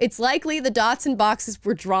 It's likely the dots and boxes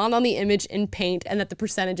were drawn on the image in Paint and that the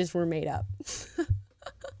percentages were made up."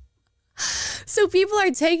 So people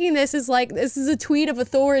are taking this as like, this is a tweet of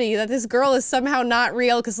authority, that this girl is somehow not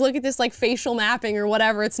real because look at this like facial mapping or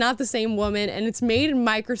whatever. It's not the same woman, and it's made in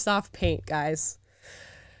Microsoft Paint, guys.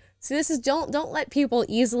 So this is, don't let people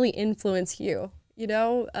easily influence you. You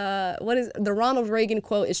know, what is the Ronald Reagan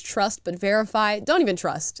quote is, "Trust but verify." Don't even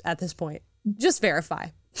trust at this point. Just verify.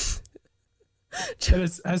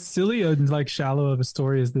 As silly and like shallow of a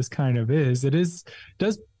story as this kind of is,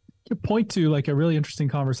 does point to like a really interesting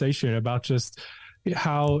conversation about just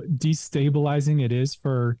how destabilizing it is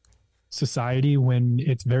for society when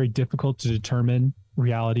it's very difficult to determine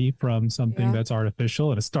reality from something that's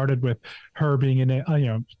artificial. And it started with her being in a,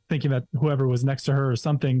 thinking that whoever was next to her or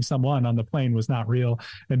someone on the plane was not real.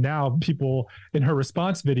 And now people in her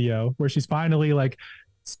response video, where she's finally like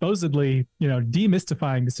supposedly,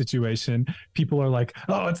 demystifying the situation, people are like,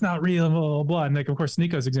 "Oh, it's not real," blah, blah, blah. And like, of course,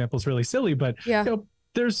 Nico's example is really silly, but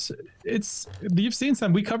you've seen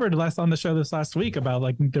some, we covered on the show this last week about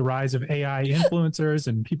like the rise of AI influencers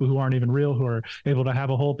and people who aren't even real, who are able to have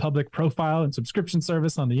a whole public profile and subscription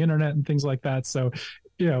service on the internet and things like that. So,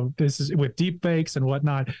 this is with deep fakes and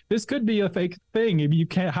whatnot, this could be a fake thing. You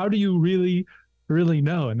can't, how do you really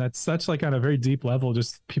know? And that's such like on a very deep level,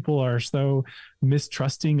 just people are so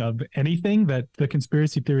mistrusting of anything that the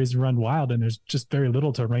conspiracy theories run wild, and there's just very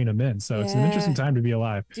little to rein them in. So it's an interesting time to be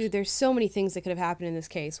alive. Dude, there's so many things that could have happened in this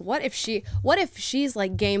case. What if she's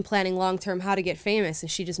like game planning long term how to get famous,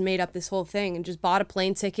 and she just made up this whole thing and just bought a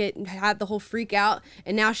plane ticket and had the whole freak out,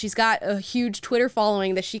 and now she's got a huge Twitter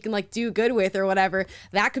following that she can like do good with or whatever.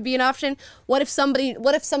 That could be an option. What if some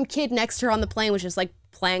kid next to her on the plane was just like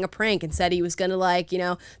playing a prank and said he was gonna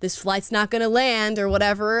this flight's not gonna land or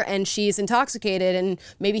whatever, and she's intoxicated, and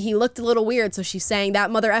maybe he looked a little weird, so she's saying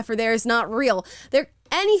that mother effer there is not real.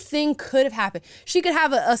 Anything could have happened. She could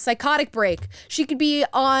have a psychotic break. She could be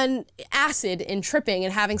on acid and tripping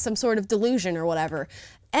and having some sort of delusion or whatever.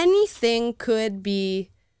 Anything could be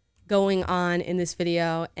going on in this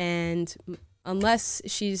video, and unless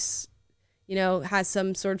she's has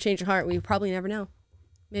some sort of change of heart, we probably never know.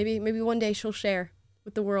 Maybe one day she'll share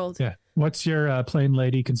with the world. Yeah. What's your plain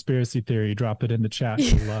lady conspiracy theory? Drop it in the chat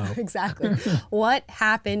below. Exactly. What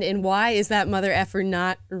happened and why is that mother effer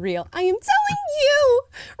not real? I am telling you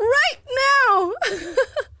right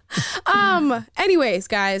now. Anyways,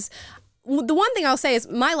 guys, the one thing I'll say is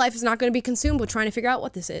my life is not going to be consumed with trying to figure out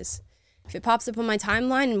what this is. If it pops up on my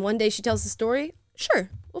timeline and one day she tells the story, sure,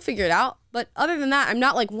 we'll figure it out. But other than that, I'm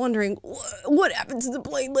not like wondering what happened to the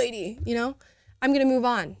plain lady, I'm going to move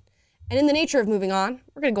on. And in the nature of moving on,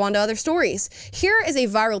 we're going to go on to other stories. Here is a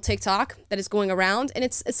viral TikTok that is going around, and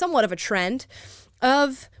it's somewhat of a trend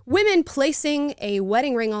of women placing a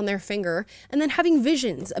wedding ring on their finger and then having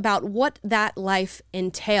visions about what that life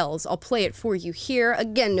entails. I'll play it for you here.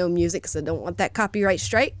 Again, no music because I don't want that copyright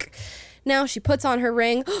strike. Now she puts on her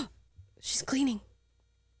ring. She's cleaning.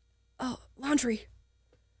 Oh, laundry.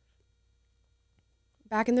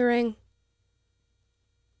 Back in the ring.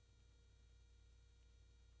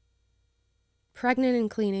 Pregnant and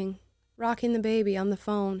cleaning, rocking the baby on the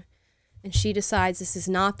phone. and she decides this is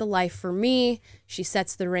not the life for me. She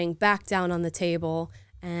sets the ring back down on the table,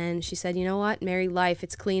 and she said, you know what, married life,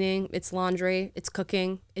 it's cleaning, it's laundry, it's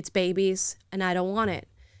cooking, it's babies, and I don't want it.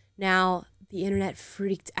 Now, the internet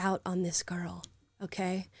freaked out on this girl,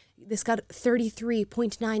 okay? This got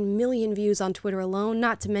 33.9 million views on Twitter alone,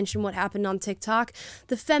 not to mention what happened on TikTok.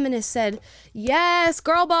 The feminist said, yes,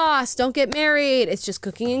 girl boss, don't get married. It's just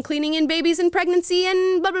cooking and cleaning and babies and pregnancy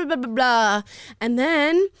and blah, blah, blah, blah, blah. And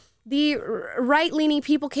then the right-leaning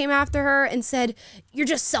people came after her and said, you're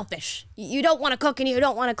just selfish. You don't want to cook and you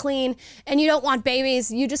don't want to clean and you don't want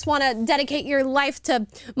babies. You just want to dedicate your life to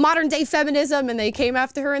modern-day feminism. And they came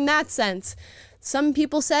after her in that sense. Some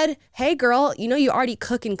people said, hey, girl, you know you already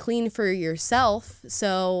cook and clean for yourself,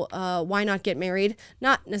 so why not get married?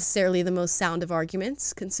 Not necessarily the most sound of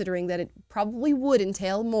arguments, considering that it probably would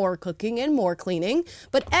entail more cooking and more cleaning,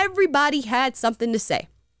 but everybody had something to say.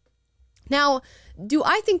 Now, do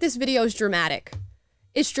I think this video is dramatic?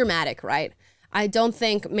 It's dramatic, right? I don't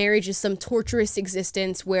think marriage is some torturous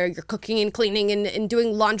existence where you're cooking and cleaning and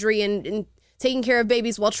doing laundry and taking care of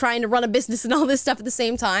babies while trying to run a business and all this stuff at the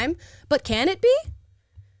same time. But can it be?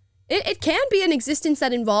 It can be an existence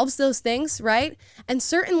that involves those things, right? And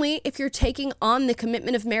certainly if you're taking on the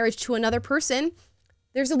commitment of marriage to another person,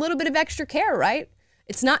 there's a little bit of extra care, right?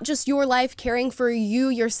 It's not just your life caring for you,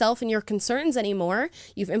 yourself, and your concerns anymore.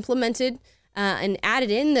 You've implemented and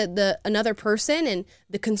added in the another person and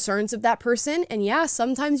the concerns of that person. And yeah,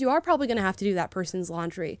 sometimes you are probably going to have to do that person's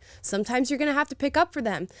laundry. Sometimes you're going to have to pick up for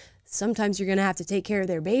them. Sometimes you're going to have to take care of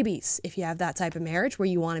their babies if you have that type of marriage where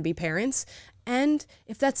you want to be parents. And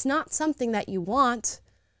if that's not something that you want,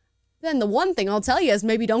 then the one thing I'll tell you is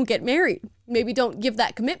maybe don't get married. Maybe don't give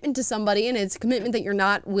that commitment to somebody, and it's a commitment that you're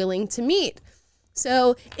not willing to meet.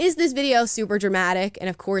 So is this video super dramatic? And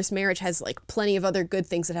of course, marriage has like plenty of other good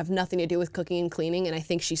things that have nothing to do with cooking and cleaning. And I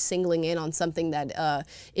think she's singling in on something that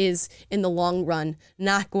is in the long run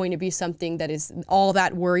not going to be something that is all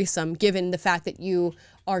that worrisome, given the fact that you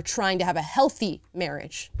are trying to have a healthy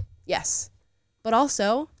marriage. Yes. But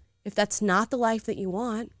also, if that's not the life that you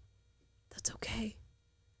want, that's okay.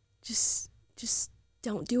 Just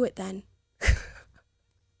don't do it then.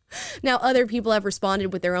 Now, other people have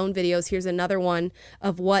responded with their own videos. Here's another one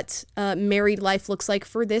of what married life looks like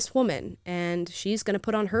for this woman. And she's going to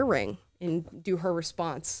put on her ring and do her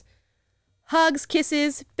response. Hugs,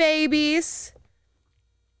 kisses, babies.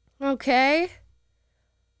 Okay. A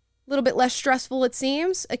little bit less stressful, it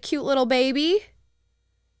seems. A cute little baby.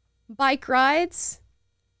 Bike rides.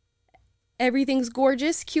 Everything's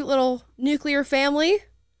gorgeous. Cute little nuclear family.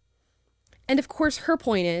 And of course, her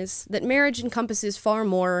point is that marriage encompasses far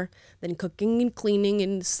more than cooking and cleaning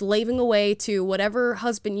and slaving away to whatever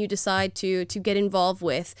husband you decide to get involved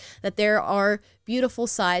with, that there are beautiful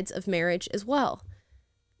sides of marriage as well.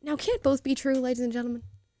 Now, can't both be true, ladies and gentlemen?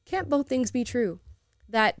 Can't both things be true?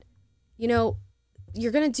 That, you know,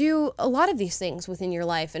 you're going to do a lot of these things within your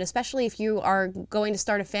life, and especially if you are going to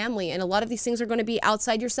start a family, and a lot of these things are going to be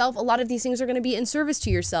outside yourself. A lot of these things are going to be in service to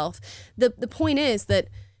yourself. The point is that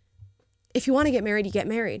if you want to get married, you get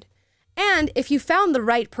married. And if you found the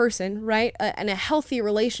right person, right, and a healthy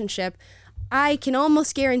relationship, I can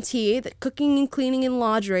almost guarantee that cooking and cleaning and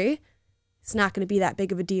laundry is not going to be that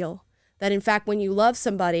big of a deal. That in fact, when you love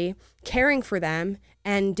somebody, caring for them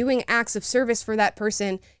and doing acts of service for that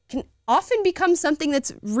person can often become something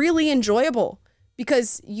that's really enjoyable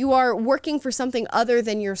because you are working for something other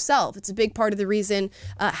than yourself. It's a big part of the reason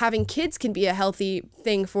having kids can be a healthy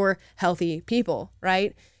thing for healthy people,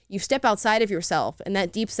 right? You step outside of yourself, and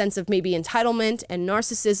that deep sense of maybe entitlement and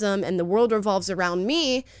narcissism and the world revolves around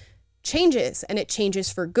me changes, and it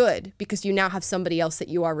changes for good because you now have somebody else that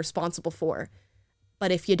you are responsible for.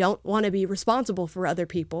 But if you don't want to be responsible for other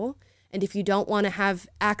people, and if you don't want to have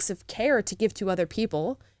acts of care to give to other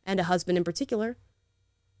people, and a husband in particular,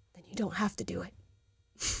 then you don't have to do it.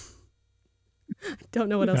 I don't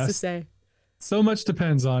know what else to say. So much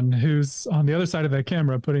depends on who's on the other side of that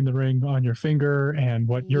camera putting the ring on your finger and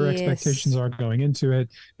what your expectations are going into it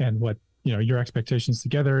and what, you know, your expectations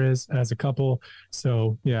together is as a couple.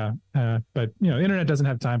 So yeah, but you know, internet doesn't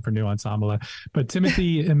have time for nuance, Amala. But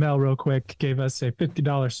Timothy Emel real quick gave us a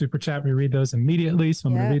 $50 super chat. We read those immediately. So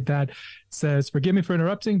I'm going to read that. It says, forgive me for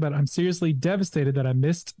interrupting, but I'm seriously devastated that I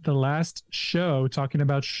missed the last show talking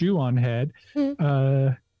about shoe on head.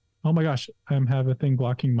 Oh my gosh, I have a thing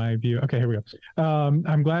blocking my view. Okay, here we go.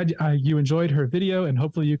 I'm glad you enjoyed her video, and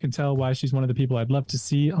hopefully you can tell why she's one of the people I'd love to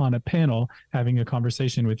see on a panel having a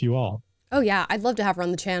conversation with you all. Oh yeah, I'd love to have her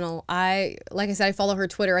on the channel. Like I said, I follow her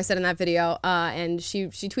Twitter. I said in that video, and she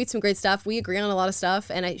tweets some great stuff. We agree on a lot of stuff,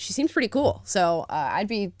 and she seems pretty cool. So I'd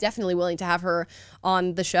be definitely willing to have her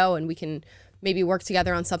on the show, and we can maybe work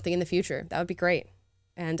together on something in the future. That would be great.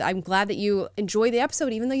 And I'm glad that you enjoyed the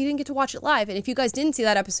episode, even though you didn't get to watch it live. And if you guys didn't see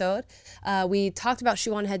that episode, we talked about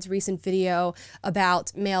Shoe on Head's recent video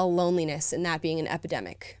about male loneliness and that being an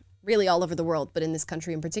epidemic, really all over the world, but in this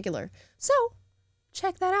country in particular. So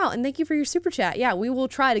check that out. And thank you for your super chat. Yeah, we will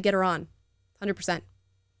try to get her on. 100%.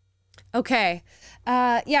 Okay.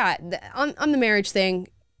 Yeah, on the marriage thing,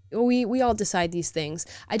 we all decide these things.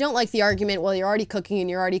 I don't like the argument, well, you're already cooking and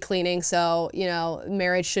you're already cleaning, so, you know,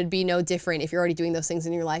 marriage should be no different if you're already doing those things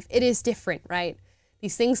in your life. It is different, right?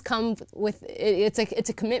 These things come with, it's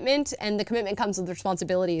a commitment, and the commitment comes with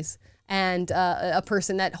responsibilities and a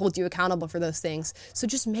person that holds you accountable for those things. So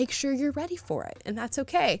just make sure you're ready for it, and that's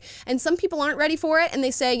okay. And some people aren't ready for it, and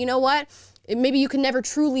they say, you know what? Maybe you can never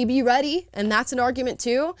truly be ready, and that's an argument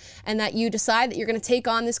too, and that you decide that you're going to take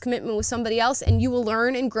on this commitment with somebody else, and you will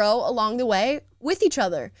learn and grow along the way with each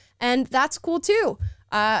other, and that's cool too.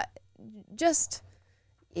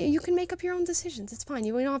 You can make up your own decisions. It's fine.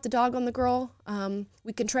 You don't have to dog on the girl.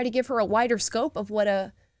 We can try to give her a wider scope of what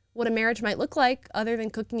a marriage might look like other than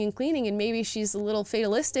cooking and cleaning, and maybe she's a little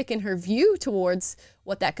fatalistic in her view towards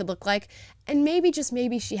what that could look like, and maybe, just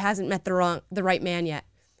maybe, she hasn't met the right man yet.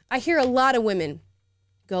 I hear a lot of women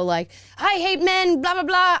go like, I hate men, blah, blah,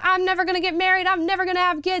 blah. I'm never going to get married. I'm never going to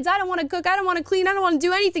have kids. I don't want to cook. I don't want to clean. I don't want to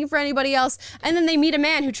do anything for anybody else. And then they meet a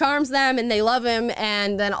man who charms them and they love him.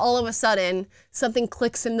 And then all of a sudden something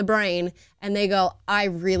clicks in the brain and they go, I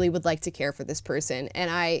really would like to care for this person.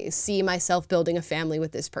 And I see myself building a family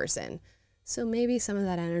with this person. So maybe some of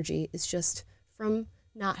that energy is just from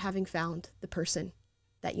not having found the person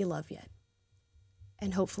that you love yet.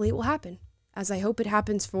 And hopefully it will happen, as I hope it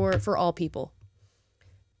happens for all people.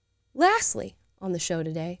 Lastly, on the show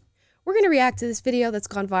today, we're going to react to this video that's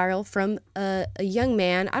gone viral from a young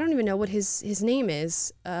man. I don't even know what his name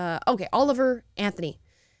is. Okay, Oliver Anthony.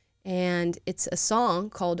 And it's a song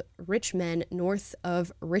called Rich Men North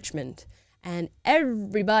of Richmond. And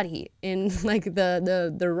everybody in like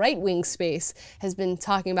the right-wing space has been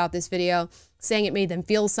talking about this video, saying it made them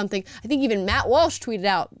feel something. I think even Matt Walsh tweeted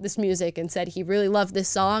out this music and said he really loved this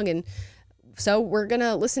song. And so we're going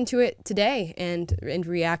to listen to it today and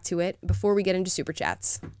react to it before we get into Super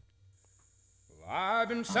Chats. I've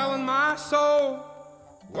been selling my soul,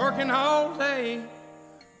 working all day,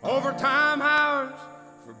 overtime hours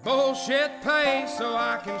for bullshit pay, so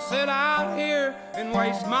I can sit out here and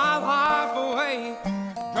waste my life away,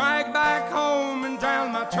 drag back home and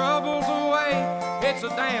drown my troubles away. It's a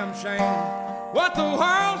damn shame what the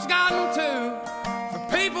world's gotten to for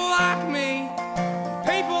people like me,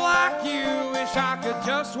 people like you. Wish I could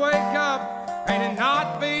just wake up and it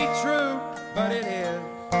not be true, but it is.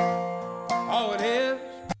 Oh, it is.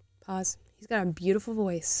 Pause. He's got a beautiful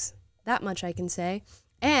voice. That much I can say.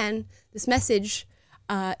 And this message,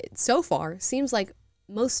 so far, seems like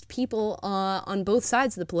most people on both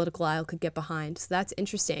sides of the political aisle could get behind. So that's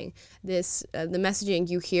interesting. This the messaging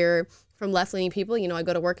you hear from left-leaning people. You know, I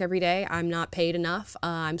go to work every day. I'm not paid enough.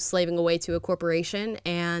 I'm slaving away to a corporation,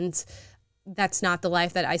 and that's not the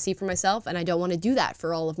life that I see for myself, and I don't want to do that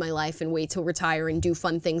for all of my life and wait till retire and do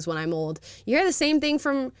fun things when I'm old. You hear the same thing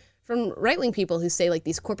from right-wing people who say like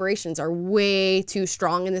these corporations are way too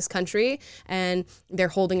strong in this country and they're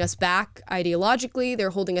holding us back ideologically, they're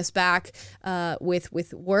holding us back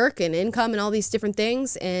with work and income and all these different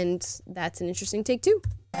things, and that's an interesting take too.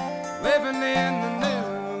 Living in the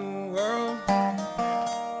new world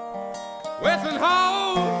with an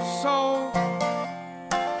whole soul.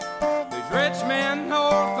 These rich men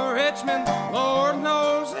north of Richmond, Lord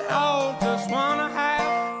knows they all just wanna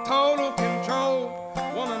have total control.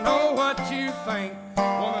 Wanna know what you think,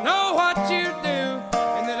 wanna know what you do,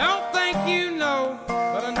 and they don't think you know,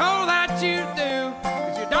 but I know that you do,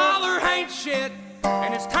 'cause your dollar ain't shit,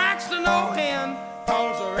 and it's taxed to no end,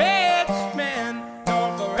 'cause the rich men,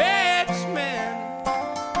 north the rich men.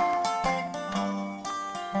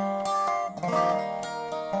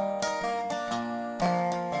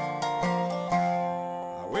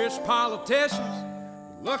 I wish politicians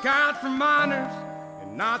would look out for minors,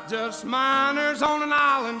 not just minors on an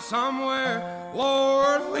island somewhere.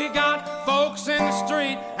 Lord, we got folks in the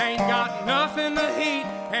street, ain't got nothing to eat,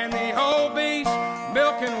 and the obese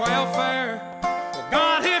milking welfare. Well,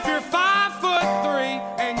 God, if you're 5'3"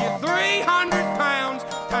 and you're 300 pounds,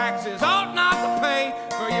 taxes ought not to pay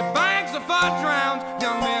for your bags of fudge rounds.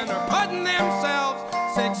 Young men are putting themselves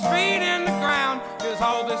 6 feet in the ground, 'cause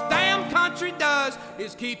all this damn country does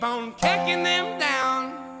is keep on kicking them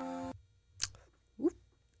down.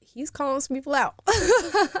 he's calling some people out.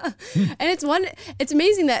 And it's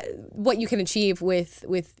amazing that what you can achieve with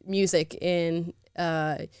music in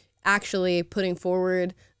actually putting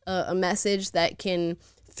forward a message that can,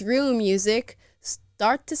 through music,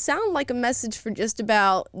 start to sound like a message for just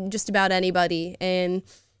about anybody. And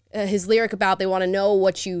his lyric about they want to know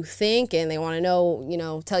what you think and they want to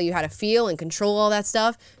know, tell you how to feel and control all that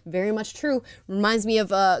stuff. Very much true. Reminds me of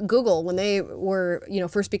Google when they were,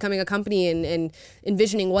 first becoming a company and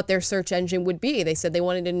envisioning what their search engine would be. They said they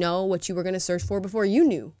wanted to know what you were going to search for before you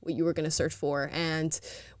knew what you were going to search for. And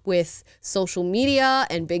with social media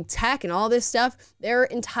and big tech and all this stuff, their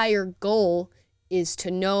entire goal is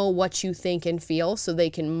to know what you think and feel so they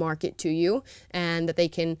can market to you and that they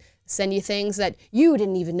can send you things that you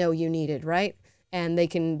didn't even know you needed, right? And they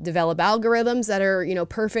can develop algorithms that are,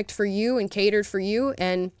 perfect for you and catered for you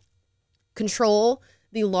and control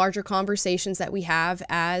the larger conversations that we have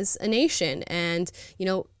as a nation and,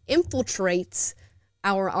 infiltrates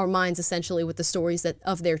our minds essentially with the stories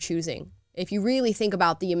of their choosing. If you really think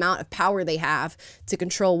about the amount of power they have to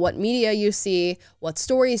control what media you see, what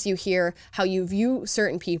stories you hear, how you view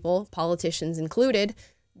certain people, politicians included,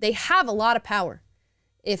 they have a lot of power.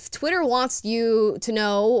 If Twitter wants you to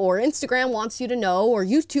know, or Instagram wants you to know, or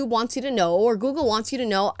YouTube wants you to know, or Google wants you to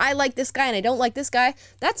know, I like this guy and I don't like this guy,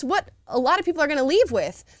 that's what a lot of people are going to leave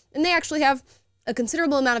with. And they actually have a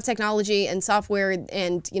considerable amount of technology and software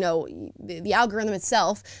and, the algorithm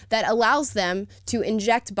itself that allows them to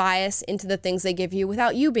inject bias into the things they give you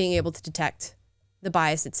without you being able to detect the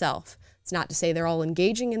bias itself. It's not to say they're all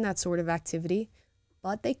engaging in that sort of activity,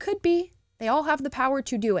 but they could be. They all have the power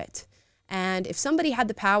to do it. And if somebody had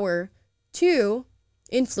the power to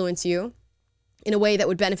influence you in a way that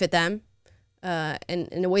would benefit them and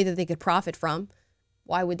in a way that they could profit from,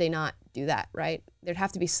 why would they not do that, right? There'd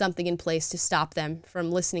have to be something in place to stop them from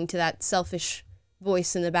listening to that selfish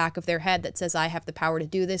voice in the back of their head that says, I have the power to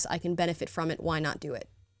do this, I can benefit from it, why not do it?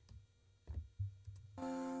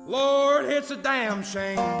 Lord, it's a damn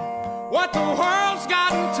shame what the world's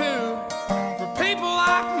gotten to for people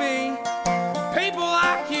like me, people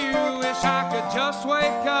like you. Wish I could just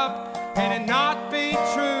wake up and it not be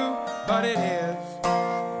true, but it is.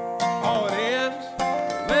 Oh, it is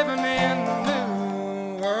living in the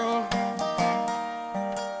new world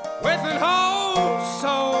with an old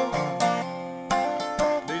soul.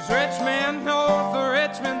 These rich men know the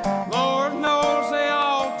rich men, Lord knows they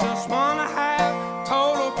all just wanna have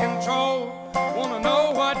total control. Wanna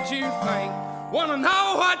know what you think, wanna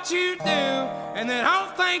know what you do, and they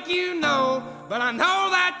don't think you know, but I know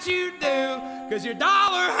that you do. 'Cause your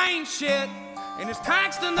dollar ain't shit, and it's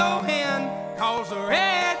taxed to no end, 'cause the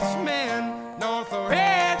rich men know the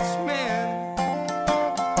rich men.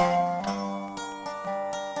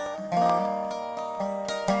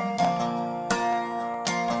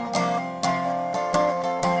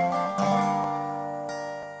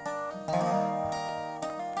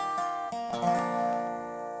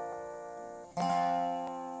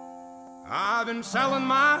 I've been selling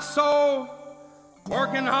my soul,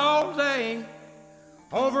 working all day,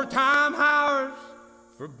 overtime hours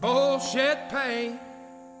for bullshit pay.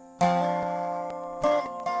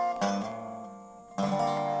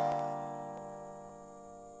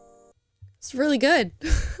 It's really good.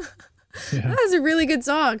 Yeah. That was a really good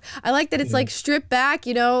song. I like that it's like stripped back,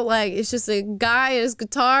 like it's just a guy, his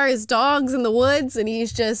guitar, his dogs in the woods, and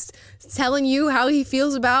he's just telling you how he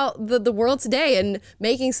feels about the world today and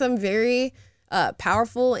making some very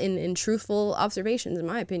powerful and truthful observations, in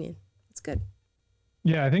my opinion. It's good.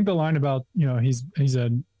 Yeah, I think the line about, he's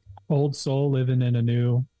an old soul living in a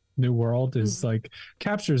new world is like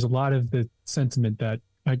captures a lot of the sentiment that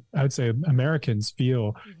I would say Americans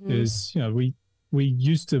feel is, we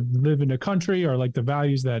used to live in a country, or like the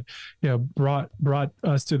values that, brought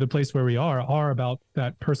us to the place where we are about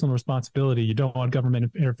that personal responsibility. You don't want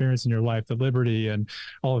government interference in your life, the liberty and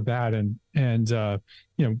all of that. And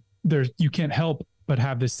you can't help but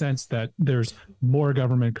have this sense that there's more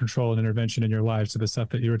government control and intervention in your lives, to the stuff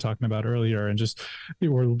that you were talking about earlier. And just,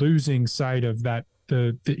 we're losing sight of that,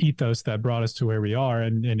 the ethos that brought us to where we are.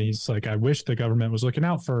 And he's like, I wish the government was looking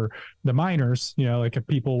out for the miners, like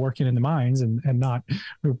people working in the mines and not,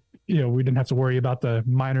 we didn't have to worry about the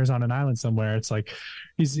miners on an island somewhere. It's like,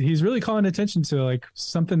 he's really calling attention to like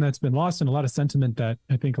something that's been lost in a lot of sentiment that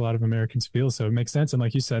I think a lot of Americans feel. So it makes sense. And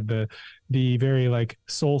like you said, the very like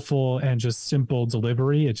soulful and just simple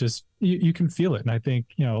delivery, it just, you can feel it. And I think,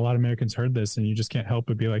 a lot of Americans heard this and you just can't help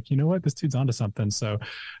but be like, you know what, this dude's onto something. So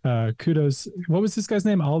kudos. What was this guy's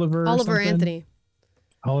name? Oliver Anthony.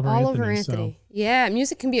 Oliver Anthony. So. Yeah,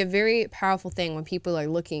 music can be a very powerful thing when people are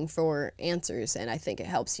looking for answers, and I think it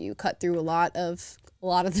helps you cut through a lot of a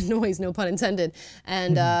lot of the noise, no pun intended.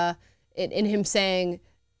 And in him saying,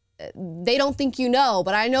 they don't think you know,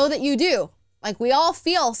 but I know that you do. Like, we all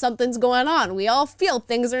feel something's going on. We all feel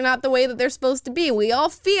things are not the way that they're supposed to be. We all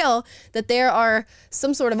feel that there are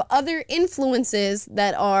some sort of other influences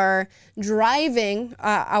that are driving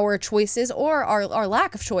our choices or our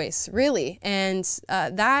lack of choice, really. And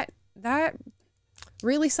that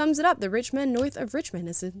really sums it up. The Rich Men North of Richmond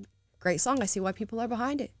is a great song. I see why people are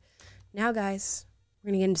behind it. Now, guys, we're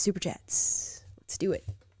going to get into Super Chats. Let's do it.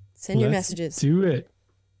 Send your messages. Do it.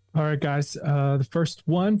 All right, guys. The first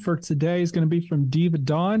one for today is going to be from Diva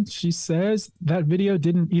Dawn. She says that video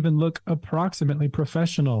didn't even look approximately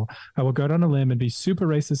professional. I will go down a limb and be super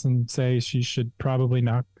racist and say she probably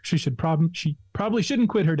shouldn't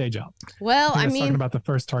quit her day job. Well, I mean, talking about the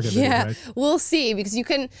first Target video, right? We'll see, because you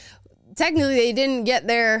can technically they didn't get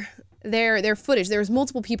their footage. There was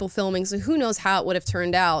multiple people filming, so who knows how it would have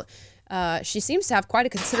turned out. She seems to have quite a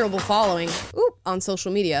considerable following on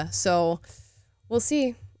social media, so we'll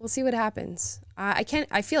see. We'll see what happens. I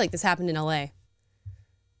feel like this happened in LA. It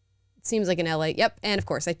seems like in LA. Yep, and of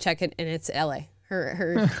course I check it and it's LA.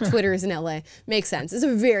 Her Twitter is in LA. Makes sense. It's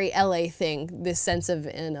a very LA thing, this sense of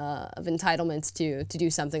entitlement to do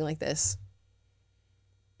something like this.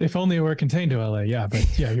 If only it were contained to LA. Yeah,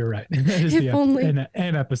 but yeah, you're right. That is an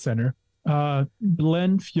epicenter.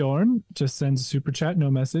 Glenn Fjorn just sends a super chat, no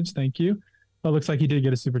message. Thank you. Oh, looks like he did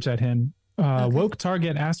get a super chat in. Okay. Woke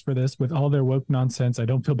Target asked for this with all their woke nonsense. I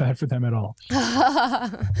don't feel bad for them at all.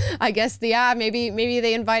 I guess maybe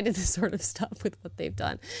they invited this sort of stuff with what they've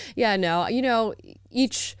done. Yeah, no,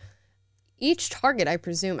 each Target, I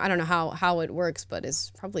presume, I don't know how it works, but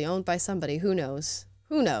is probably owned by somebody. Who knows?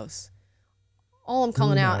 All I'm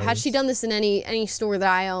calling out, had she done this in any store that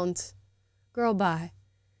I owned, girl, bye.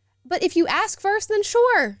 But if you ask first, then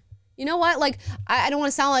sure. You know what? Like, I don't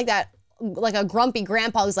want to sound like that, like a grumpy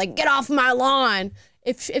grandpa who's like, get off my lawn.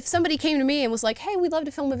 If somebody came to me and was like, hey, we'd love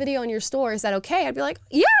to film a video in your store, is that okay? I'd be like,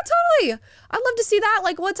 yeah, totally. I'd love to see that.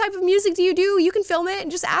 Like, what type of music do? You can film it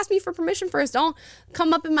and just ask me for permission first. Don't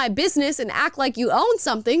come up in my business and act like you own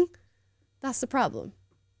something. That's the problem.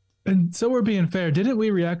 And so we're being fair. Didn't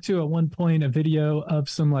we react to at one point a video of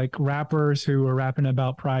some like rappers who were rapping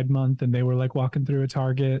about Pride Month and they were like walking through a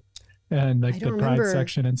Target and like the Pride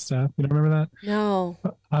section and stuff? You don't remember that? No.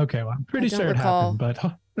 Okay, well, I'm pretty sure it happened, but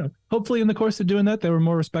hopefully in the course of doing that, they were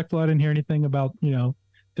more respectful. I didn't hear anything about,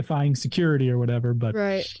 defying security or whatever, but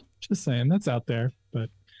just saying that's out there.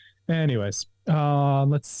 But anyways,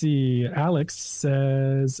 let's see. Alex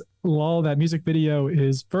says, lol, that music video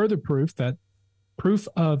is further proof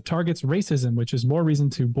of Target's racism, which is more reason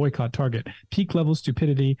to boycott Target. Peak level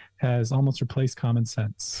stupidity has almost replaced common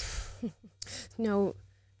sense. No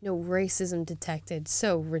racism detected.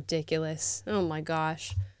 So ridiculous. Oh my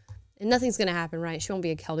gosh. And nothing's going to happen, right? She won't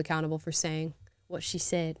be held accountable for saying what she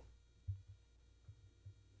said.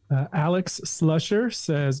 Alex Slusher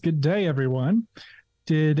says, good day, everyone.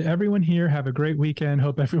 Did everyone here have a great weekend?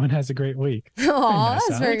 Hope everyone has a great week. Oh,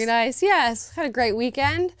 that's very nice. Yes, had a great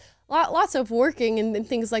weekend. Lots of working and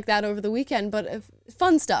things like that over the weekend, but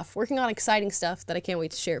fun stuff. Working on exciting stuff that I can't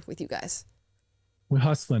wait to share with you guys. We're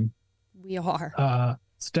hustling. We are.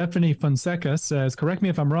 Stephanie Fonseca says, correct me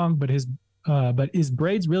if I'm wrong, but is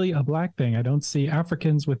braids really a black thing? I don't see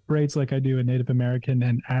Africans with braids like I do in Native American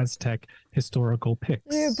and Aztec historical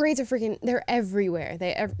pics. Braids are they're everywhere.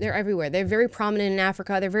 They're everywhere. They're very prominent in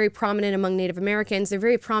Africa. They're very prominent among Native Americans. They're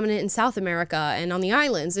very prominent in South America and on the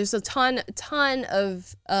islands. There's a ton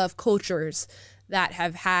of cultures that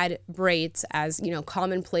have had braids as,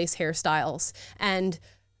 commonplace hairstyles. And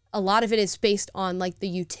a lot of it is based on like the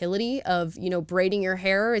utility of, braiding your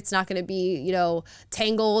hair. It's not going to be,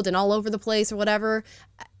 tangled and all over the place or whatever.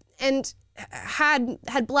 And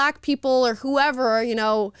had black people or whoever,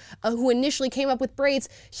 who initially came up with braids,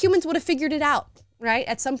 humans would have figured it out, right?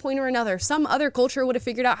 At some point or another, some other culture would have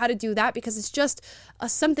figured out how to do that because it's just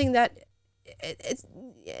something that it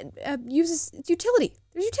uses utility.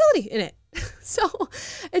 There's utility in it. So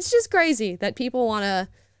it's just crazy that people want to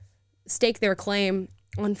stake their claim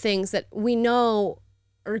on things that we know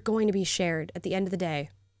are going to be shared at the end of the day.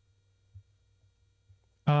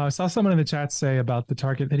 I saw someone in the chat say about the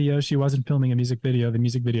Target video, she wasn't filming a music video. The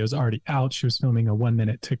music video is already out. She was filming a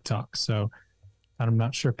 1-minute TikTok. So I'm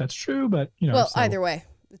not sure if that's true, but Well, either way,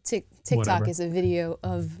 TikTok whatever. Is a video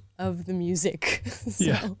of the music. So,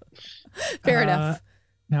 yeah. Fair enough.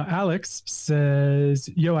 Now, Alex says,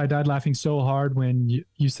 yo, I died laughing so hard when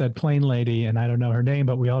you said plain lady, and I don't know her name,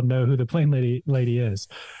 but we all know who the plain lady is.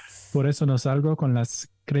 Por eso no salgo con las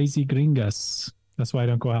crazy gringas. That's why I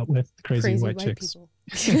don't go out with crazy white chicks.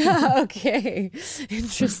 Okay.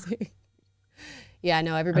 Interesting. Yeah,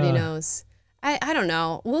 no, everybody knows. I don't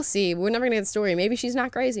know. We'll see. We're never gonna get the story. Maybe she's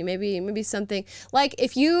not crazy. Maybe something like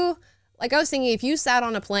if you, like I was thinking, if you sat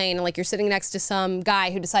on a plane and like you're sitting next to some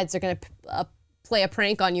guy who decides they're gonna play a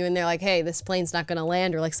prank on you and they're like, hey, this plane's not gonna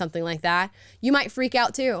land or like something like that, you might freak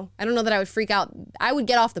out too. I don't know that I would freak out. I would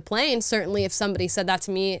get off the plane certainly if somebody said that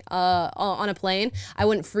to me on a plane. I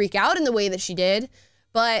wouldn't freak out in the way that she did,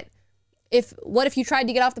 but. What if you tried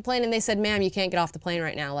to get off the plane and they said, ma'am, you can't get off the plane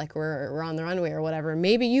right now, like we're on the runway or whatever.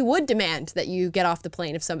 Maybe you would demand that you get off the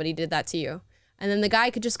plane if somebody did that to you. And then the guy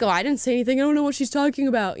could just go, I didn't say anything. I don't know what she's talking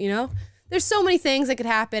about, you know? There's so many things that could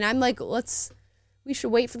happen. I'm like, we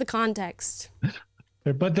should wait for the context.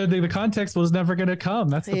 But the context was never going to come.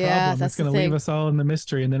 That's the problem. That's it's going to leave us all in the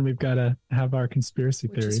mystery, and then we've got to have our conspiracy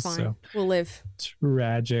theories. Is fine. So we'll live.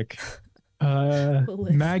 Tragic.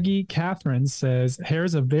 Maggie Catherine says, hair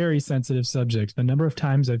is a very sensitive subject. The number of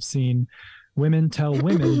times I've seen women tell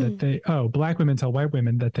women that black women tell white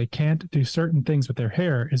women that they can't do certain things with their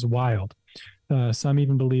hair is wild. Some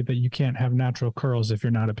even believe that you can't have natural curls if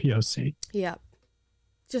you're not a POC. Yeah.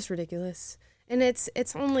 Just ridiculous. And it's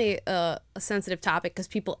only a sensitive topic because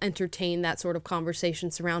people entertain that sort of conversation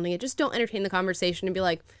surrounding it. Just don't entertain the conversation and be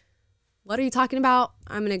like, what are you talking about?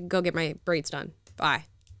 I'm going to go get my braids done. Bye.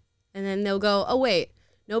 And then they'll go, oh, wait,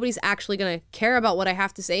 nobody's actually going to care about what I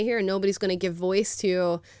have to say here, and nobody's going to give voice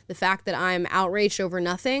to the fact that I'm outraged over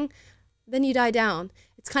nothing. Then you die down.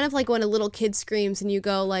 It's kind of like when a little kid screams and you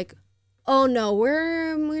go like, oh, no,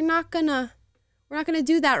 we're not going to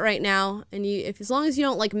do that right now. And as long as you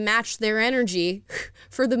don't like match their energy,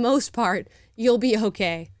 for the most part, you'll be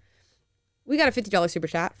okay. We got a $50 super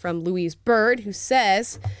chat from Louise Bird, who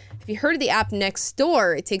says, if you heard of the app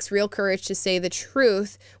Nextdoor, it takes real courage to say the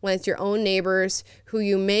truth when it's your own neighbors who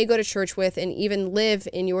you may go to church with and even live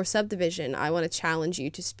in your subdivision. I want to challenge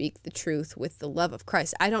you to speak the truth with the love of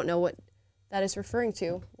Christ. I don't know what that is referring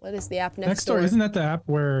to. What is the app Nextdoor? Isn't that the app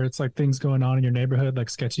where it's like things going on in your neighborhood, like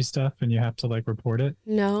sketchy stuff, and you have to like report it?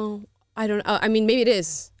 No, I don't. I mean, maybe it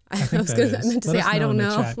is. I meant to say I don't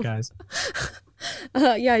know. Chat, guys.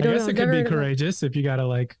 Yeah, I don't know. I guess it could be courageous if you got to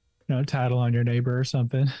like, tattle on your neighbor or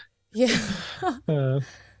something. Yeah. Yeah,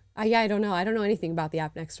 I don't know. I don't know anything about the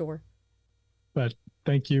app Nextdoor. But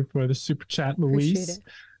thank you for the super chat, Louise.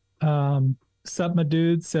 Sup, my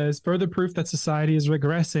dude says, further proof that society is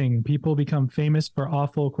regressing. People become famous for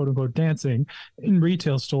awful, quote unquote, dancing in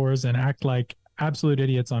retail stores and act like absolute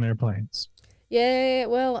idiots on airplanes. Yeah,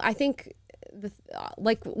 well, I think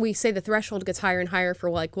like we say, the threshold gets higher and higher for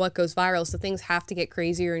like what goes viral. So things have to get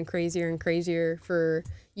crazier and crazier and crazier for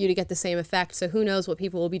you to get the same effect. So who knows what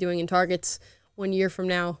people will be doing in Targets 1 year from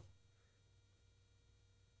now.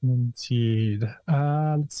 Indeed.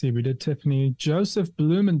 Let's see. We did Tiffany. Joseph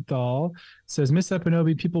Blumenthal says, Miss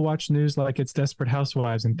Epinobi, people watch news like it's Desperate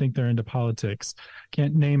Housewives and think they're into politics.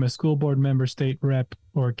 Can't name a school board member, state rep,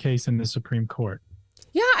 or case in the Supreme Court.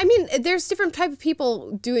 Yeah, I mean, there's different type of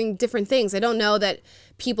people doing different things. I don't know that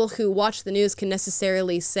people who watch the news can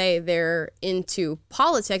necessarily say they're into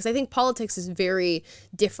politics. I think politics is very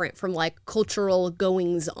different from like cultural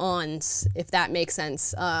goings-ons, if that makes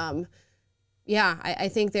sense. Yeah, I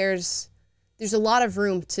think there's a lot of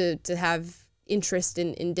room to have interest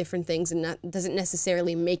in different things, and that doesn't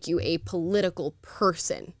necessarily make you a political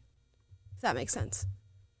person, if that makes sense.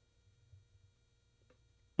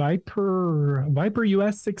 Viper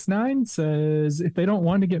US 69 says, if they don't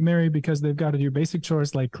want to get married because they've got to do basic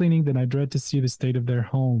chores like cleaning, then I dread to see the state of their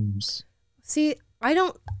homes. See,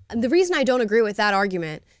 the reason I don't agree with that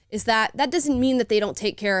argument is that doesn't mean that they don't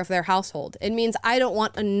take care of their household. It means I don't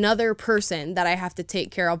want another person that I have to take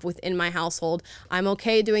care of within my household. I'm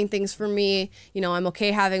okay doing things for me. I'm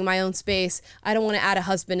okay having my own space. I don't want to add a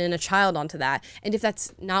husband and a child onto that. And if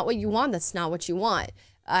that's not what you want, that's not what you want.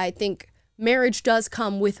 I think marriage does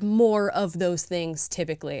come with more of those things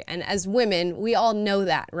typically. And as women, we all know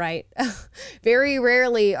that, right? Very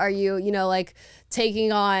rarely are you, like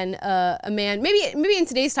taking on a man. Maybe in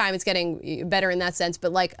today's time it's getting better in that sense,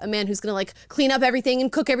 but like a man who's gonna like clean up everything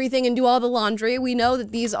and cook everything and do all the laundry. We know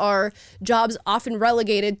that these are jobs often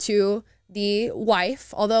relegated to the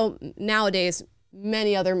wife, although nowadays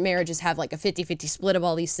many other marriages have like a 50-50 split of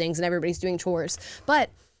all these things and everybody's doing chores. But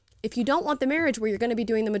if you don't want the marriage where you're going to be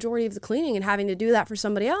doing the majority of the cleaning and having to do that for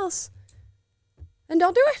somebody else, then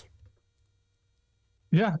don't do it.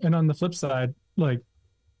 Yeah, and on the flip side, like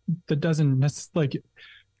that doesn't necessarily,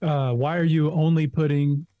 why are you only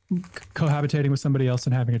cohabitating with somebody else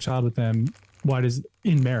and having a child with them? Why does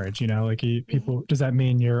in marriage, people, does that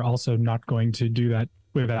mean you're also not going to do that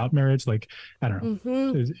without marriage? Like, I don't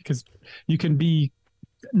know, because you can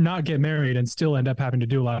not get married and still end up having to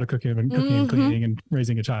do a lot of cooking and cleaning and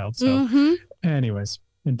raising a child. So Anyways,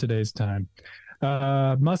 in today's time.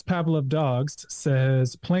 Must Pavlov Dogs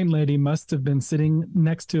says Plain Lady must have been sitting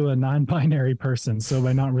next to a non-binary person, so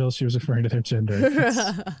by not real she was referring to their gender.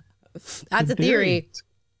 That's a theory.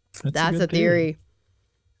 That's a theory.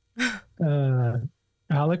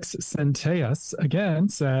 Alex Centeas again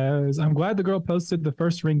says, I'm glad the girl posted the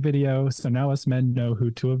first ring video, so now us men know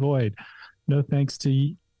who to avoid. No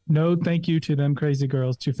thank you to them crazy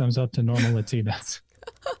girls. 2 thumbs up to normal Latinas.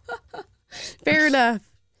 Fair enough.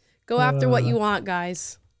 Go after what you want,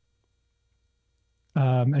 guys.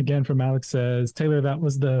 Again from Alex says, Taylor, that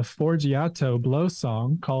was the Forgiato Blow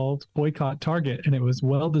song called Boycott Target, and it was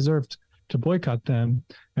well deserved to boycott them.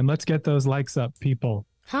 And let's get those likes up, people.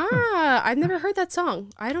 I've never heard that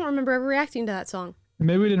song. I don't remember ever reacting to that song.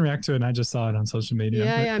 Maybe we didn't react to it and I just saw it on social media.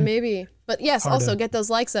 Yeah, maybe. But yes, also get those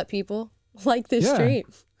likes up, people. Like this stream.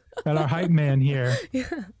 Got our hype man here.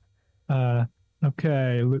 Yeah.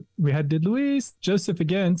 Okay, did Luis. Joseph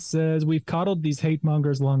again says, we've coddled these hate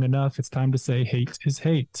mongers long enough. It's time to say hate is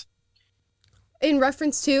hate. In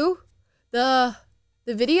reference to the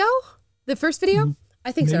video? The first video?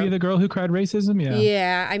 I think Maybe the girl who cried racism? Yeah.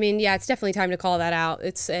 Yeah, I mean, it's definitely time to call that out.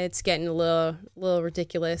 It's getting a little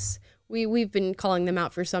ridiculous. We've been calling them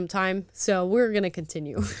out for some time, so we're going to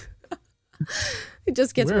continue. It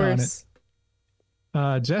just gets worse.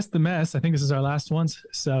 Jess the Mess, I think this is our last one,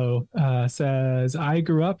 so says, I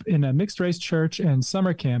grew up in a mixed race church and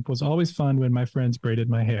summer camp was always fun when my friends braided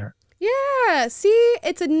my hair. Yeah, see,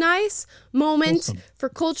 it's a nice moment for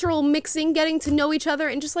cultural mixing, getting to know each other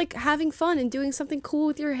and just like having fun and doing something cool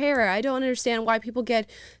with your hair. I don't understand why people get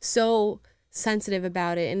so sensitive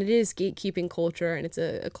about it, and it is gatekeeping culture, and it's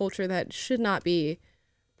a culture that should not be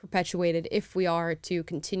perpetuated if we are to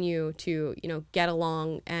continue to, get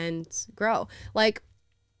along and grow. Like,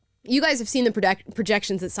 you guys have seen the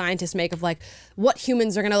projections that scientists make of like what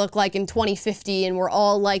humans are going to look like in 2050, and we're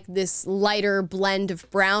all like this lighter blend of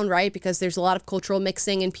brown, right? Because there's a lot of cultural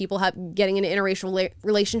mixing and people getting into interracial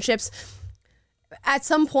relationships. At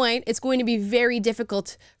some point, it's going to be very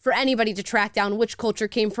difficult for anybody to track down which culture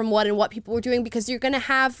came from what and what people were doing, because you're going to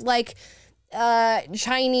have like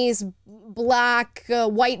Chinese, black,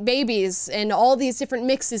 white babies and all these different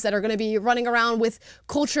mixes that are going to be running around with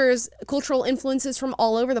cultural influences from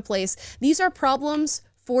all over the place. These are problems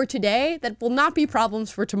for today that will not be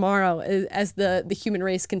problems for tomorrow as the human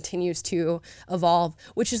race continues to evolve,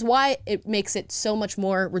 which is why it makes it so much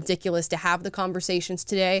more ridiculous to have the conversations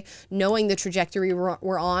today, knowing the trajectory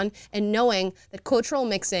we're on and knowing that cultural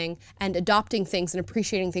mixing and adopting things and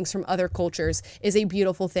appreciating things from other cultures is a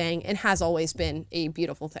beautiful thing and has always been a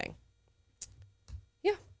beautiful thing.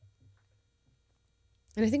 Yeah.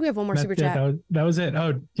 And I think we have one more super chat. That was it.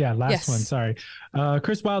 Oh, yeah, last one. Sorry.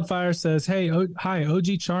 Chris Wildfire says, hey, hi,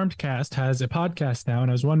 OG Charmed Cast has a podcast now,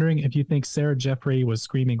 and I was wondering if you think Sarah Jeffrey was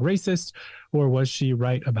screaming racist, or was she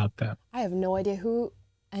right about that? I have no idea who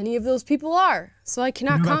any of those people are, so I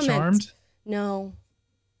cannot comment. Charmed? No.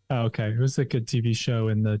 Oh, okay. It was like a TV show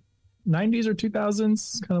in the 90s or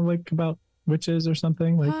 2000s, kind of like about witches or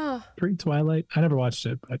something, like pre-Twilight. I never watched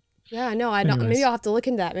it, but... Yeah, no, I don't. Anyways. Maybe I'll have to look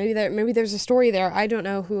into that. Maybe there's a story there. I don't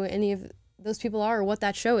know who any of those people are or what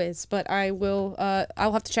that show is, but I will.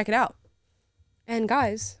 I'll have to check it out. And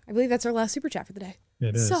guys, I believe that's our last super chat for the day.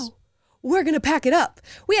 It is. So we're gonna pack it up.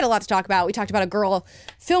 We had a lot to talk about. We talked about a girl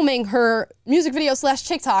filming her music video /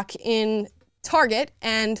 TikTok in Target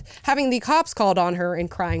and having the cops called on her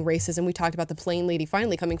and crying racism. We talked about the plane lady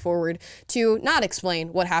finally coming forward to not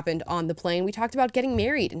explain what happened on the plane. We talked about getting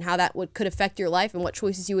married and how that could affect your life and what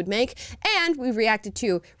choices you would make. And we reacted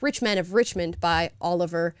to Rich Men of Richmond by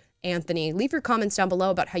Oliver Anthony. Leave your comments down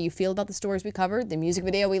below about how you feel about the stories we covered, the music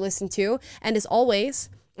video we listened to. And as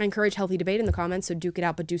always, I encourage healthy debate in the comments, so duke it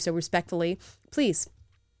out, but do so respectfully. Please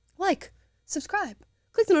like, subscribe.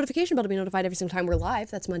 Click the notification bell to be notified every single time we're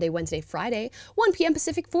live. That's Monday, Wednesday, Friday, 1 p.m.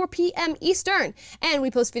 Pacific, 4 p.m. Eastern. And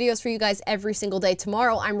we post videos for you guys every single day.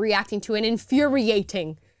 Tomorrow, I'm reacting to an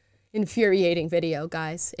infuriating video,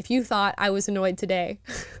 guys. If you thought I was annoyed today,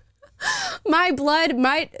 my blood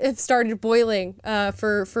might have started boiling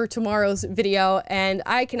for tomorrow's video, and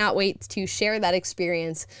I cannot wait to share that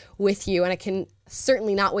experience with you, and I can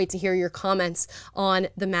certainly not wait to hear your comments on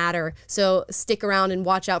the matter. So stick around and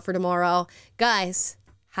watch out for tomorrow. Guys,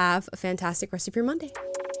 have a fantastic rest of your Monday.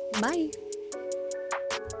 Bye.